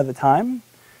 10% of the time.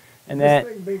 And this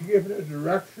thing being given a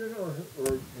direction, or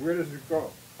where does it go?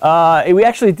 We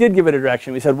actually did give it a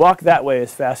direction. We said, walk that way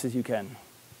as fast as you can.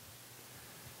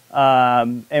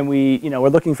 And we're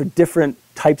looking for different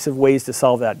types of ways to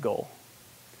solve that goal.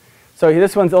 So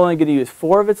this one's only going to use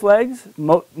 4 of its legs.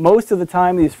 Most of the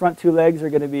time, these front 2 legs are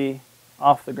going to be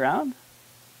off the ground.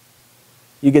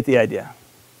 You get the idea.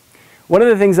 One of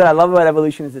the things that I love about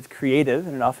evolution is it's creative,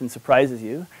 and it often surprises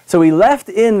you. So we left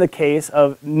in the case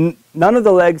of none of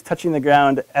the legs touching the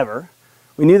ground ever.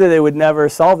 We knew that they would never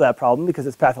solve that problem because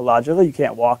it's pathological. You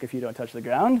can't walk if you don't touch the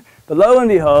ground. But lo and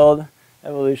behold,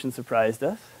 evolution surprised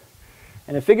us.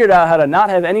 And it figured out how to not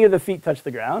have any of the feet touch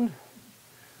the ground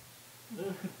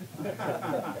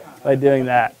by doing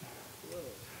that.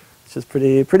 Which is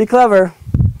pretty clever.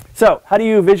 So how do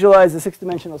you visualize the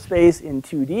 6-dimensional space in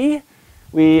 2D?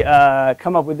 We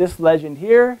come up with this legend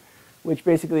here, which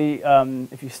basically,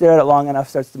 if you stare at it long enough,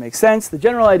 starts to make sense. The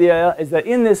general idea is that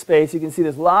in this space, you can see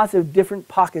there's lots of different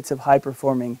pockets of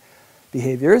high-performing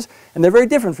behaviors, and they're very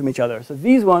different from each other. So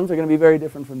these ones are going to be very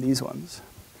different from these ones.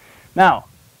 Now,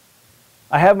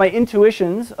 I have my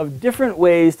intuitions of different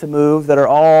ways to move that are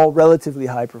all relatively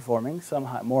high-performing, some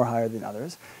more higher than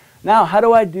others. Now, how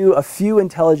do I do a few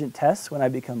intelligent tests when I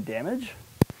become damaged?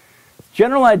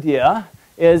 General idea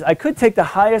is I could take the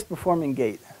highest performing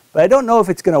gait, but I don't know if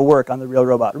it's going to work on the real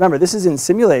robot. Remember, this is in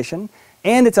simulation,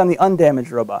 and it's on the undamaged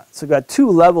robot. So we've got 2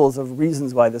 levels of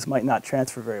reasons why this might not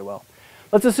transfer very well.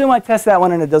 Let's assume I test that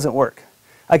one and it doesn't work.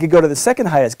 I could go to the second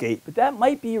highest gait, but that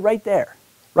might be right there,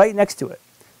 right next to it.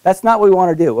 That's not what we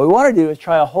want to do. What we want to do is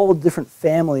try a whole different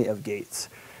family of gaits.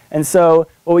 And so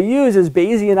what we use is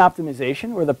Bayesian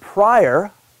optimization, where the prior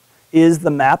is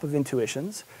the map of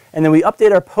intuitions. And then we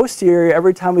update our posterior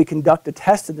every time we conduct a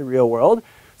test in the real world.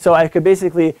 So I could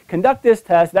basically conduct this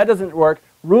test, that doesn't work,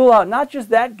 rule out not just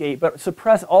that gate, but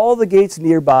suppress all the gates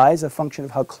nearby as a function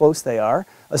of how close they are.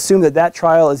 Assume that that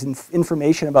trial is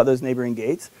information about those neighboring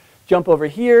gates. Jump over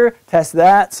here, test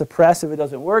that, suppress if it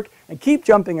doesn't work, and keep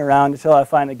jumping around until I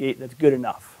find a gate that's good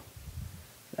enough.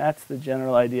 That's the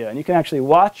general idea. And you can actually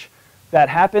watch that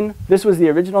happen. This was the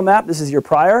original map. This is your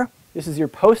prior. This is your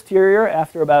posterior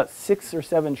after about 6 or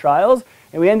 7 trials.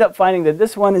 And we end up finding that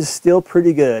this one is still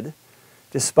pretty good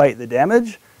despite the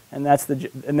damage. And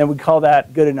then we call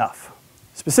that good enough.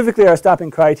 Specifically, our stopping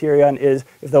criterion is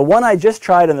if the one I just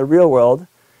tried in the real world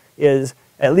is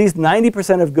at least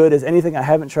 90% of good as anything I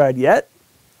haven't tried yet,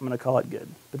 I'm going to call it good.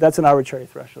 But that's an arbitrary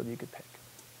threshold you could pick.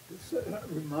 This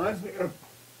reminds me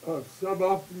of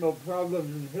suboptimal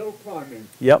problems in hill climbing.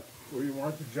 Yep. Where you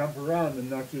want to jump around and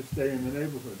not just stay in the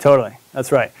neighborhood. Totally. That's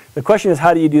right. The question is,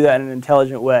 how do you do that in an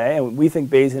intelligent way? And we think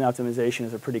Bayesian optimization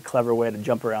is a pretty clever way to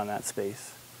jump around that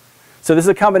space. So this is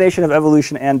a combination of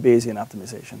evolution and Bayesian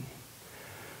optimization.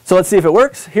 So let's see if it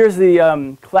works. Here's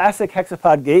the classic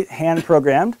hexapod gate,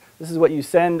 hand-programmed. This is what you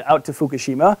send out to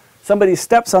Fukushima. Somebody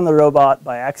steps on the robot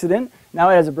by accident. Now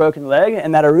it has a broken leg,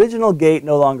 and that original gate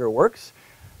no longer works.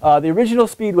 The original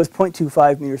speed was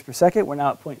 0.25 meters per second. We're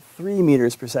now at 0.3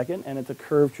 meters per second, and it's a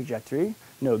curved trajectory.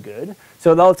 No good.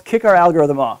 So now let's kick our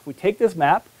algorithm off. We take this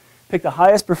map, pick the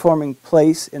highest performing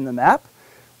place in the map,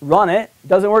 run it. It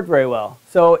doesn't work very well.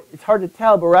 So it's hard to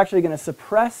tell, but we're actually going to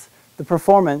suppress the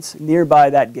performance nearby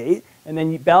that gate. And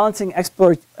then balancing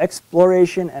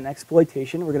exploration and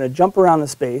exploitation, we're going to jump around the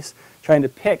space, trying to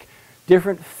pick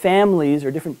different families or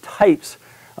different types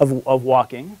of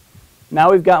walking.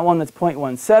 Now we've got one that's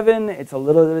 0.17. It's a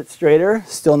little bit straighter,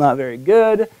 still not very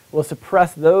good. We'll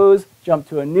suppress those, jump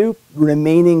to a new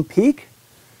remaining peak.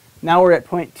 Now we're at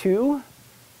 0.2.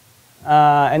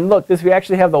 And look, we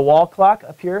actually have the wall clock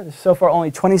up here. So far,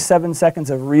 only 27 seconds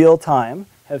of real time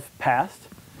have passed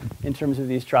in terms of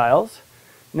these trials.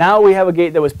 Now we have a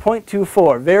gate that was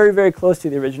 0.24, very, very close to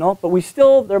the original. But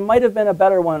there might have been a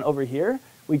better one over here.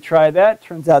 We tried that.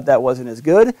 Turns out that wasn't as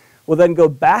good. We'll then go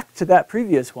back to that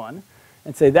previous one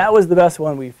and say that was the best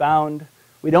one we found.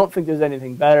 We don't think there's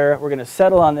anything better. We're going to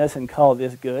settle on this and call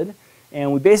this good.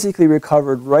 And we basically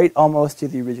recovered right almost to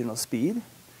the original speed.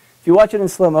 If you watch it in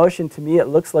slow motion, to me it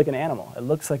looks like an animal. It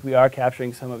looks like we are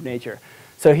capturing some of nature.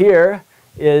 So here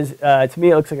is, to me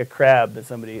it looks like a crab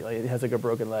that it has like a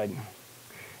broken leg.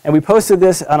 And we posted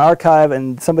this on archive,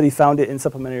 and somebody found it in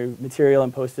supplementary material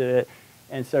and posted it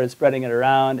and started spreading it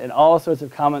around, and all sorts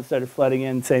of comments started flooding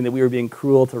in saying that we were being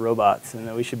cruel to robots and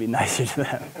that we should be nicer to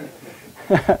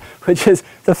them. Which is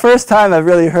the first time I've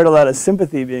really heard a lot of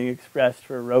sympathy being expressed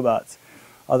for robots,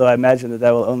 although I imagine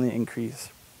that will only increase.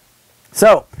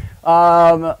 So,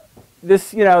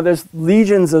 there's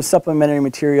legions of supplementary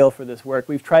material for this work.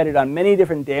 We've tried it on many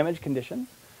different damage conditions.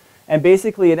 And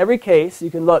basically, in every case,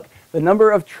 you can look, the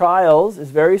number of trials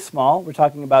is very small. We're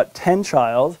talking about 10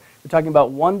 trials. We're talking about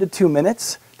 1 to 2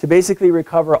 minutes to basically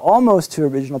recover almost to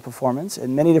original performance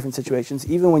in many different situations,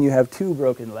 even when you have 2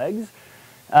 broken legs.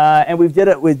 And we've did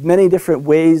it with many different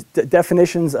ways,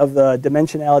 definitions of the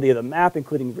dimensionality of the map,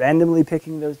 including randomly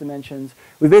picking those dimensions.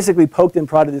 We basically poked and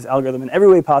prodded this algorithm in every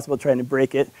way possible, trying to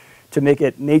break it to make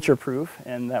it nature-proof,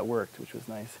 and that worked, which was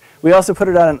nice. We also put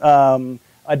it on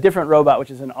a different robot,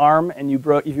 which is an arm, and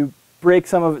if you break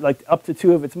some of it, like up to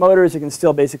 2 of its motors, it can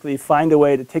still basically find a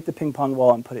way to take the ping pong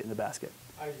ball and put it in the basket.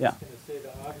 I was Yeah. just going to say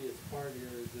the obvious part here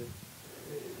is that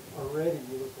already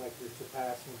you look like you're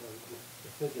surpassing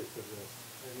the physics of this.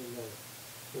 I mean,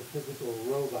 the physical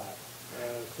robot.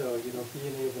 So, you know,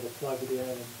 being able to plug it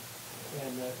in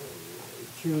and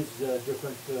choose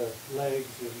different legs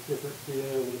and being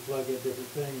able to plug in different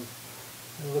things.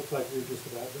 And it looks like you're just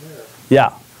about there.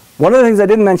 Yeah. One of the things I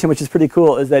didn't mention, which is pretty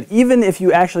cool, is that even if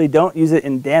you actually don't use it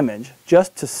in damage,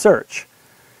 just to search,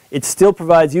 it still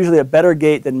provides usually a better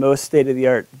gate than most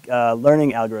state-of-the-art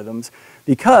learning algorithms,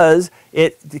 because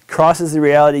it crosses the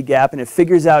reality gap and it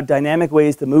figures out dynamic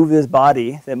ways to move this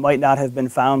body that might not have been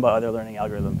found by other learning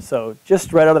algorithms. So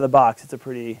just right out of the box, it's a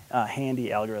pretty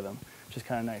handy algorithm, which is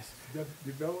kind of nice.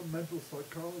 Developmental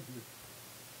psychology.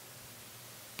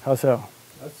 How so?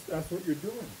 That's what you're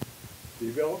doing.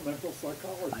 Developmental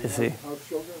psychology. I see. How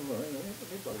children learn,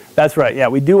 anybody. That's right, yeah.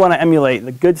 We do want to emulate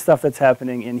the good stuff that's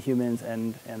happening in humans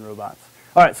and robots.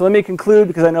 All right, so let me conclude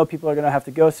because I know people are going to have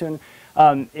to go soon.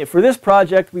 For this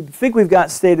project, we think we've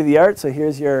got state-of-the-art, so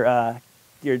here's your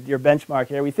benchmark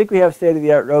here. We think we have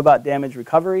state-of-the-art robot damage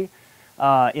recovery.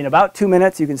 In about 2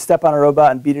 minutes, you can step on a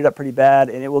robot and beat it up pretty bad,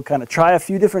 and it will kind of try a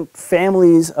few different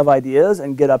families of ideas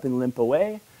and get up and limp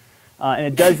away. And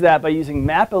it does that by using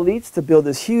map elites to build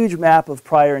this huge map of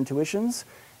prior intuitions,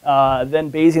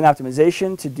 then Bayesian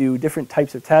optimization to do different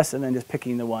types of tests, and then just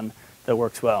picking the one that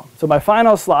works well. So my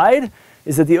final slide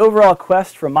is that the overall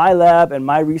quest for my lab and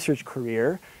my research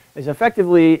career is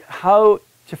effectively how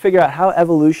to figure out how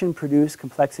evolution produced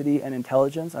complexity and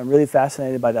intelligence. I'm really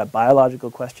fascinated by that biological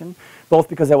question, both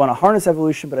because I want to harness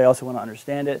evolution, but I also want to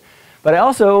understand it. But I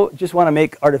also just want to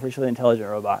make artificially intelligent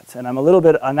robots. And I'm a little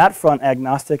bit on that front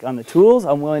agnostic on the tools.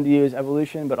 I'm willing to use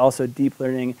evolution, but also deep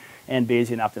learning and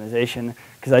Bayesian optimization,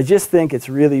 because I just think it's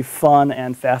really fun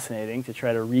and fascinating to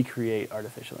try to recreate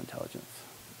artificial intelligence.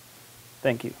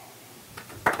 Thank you.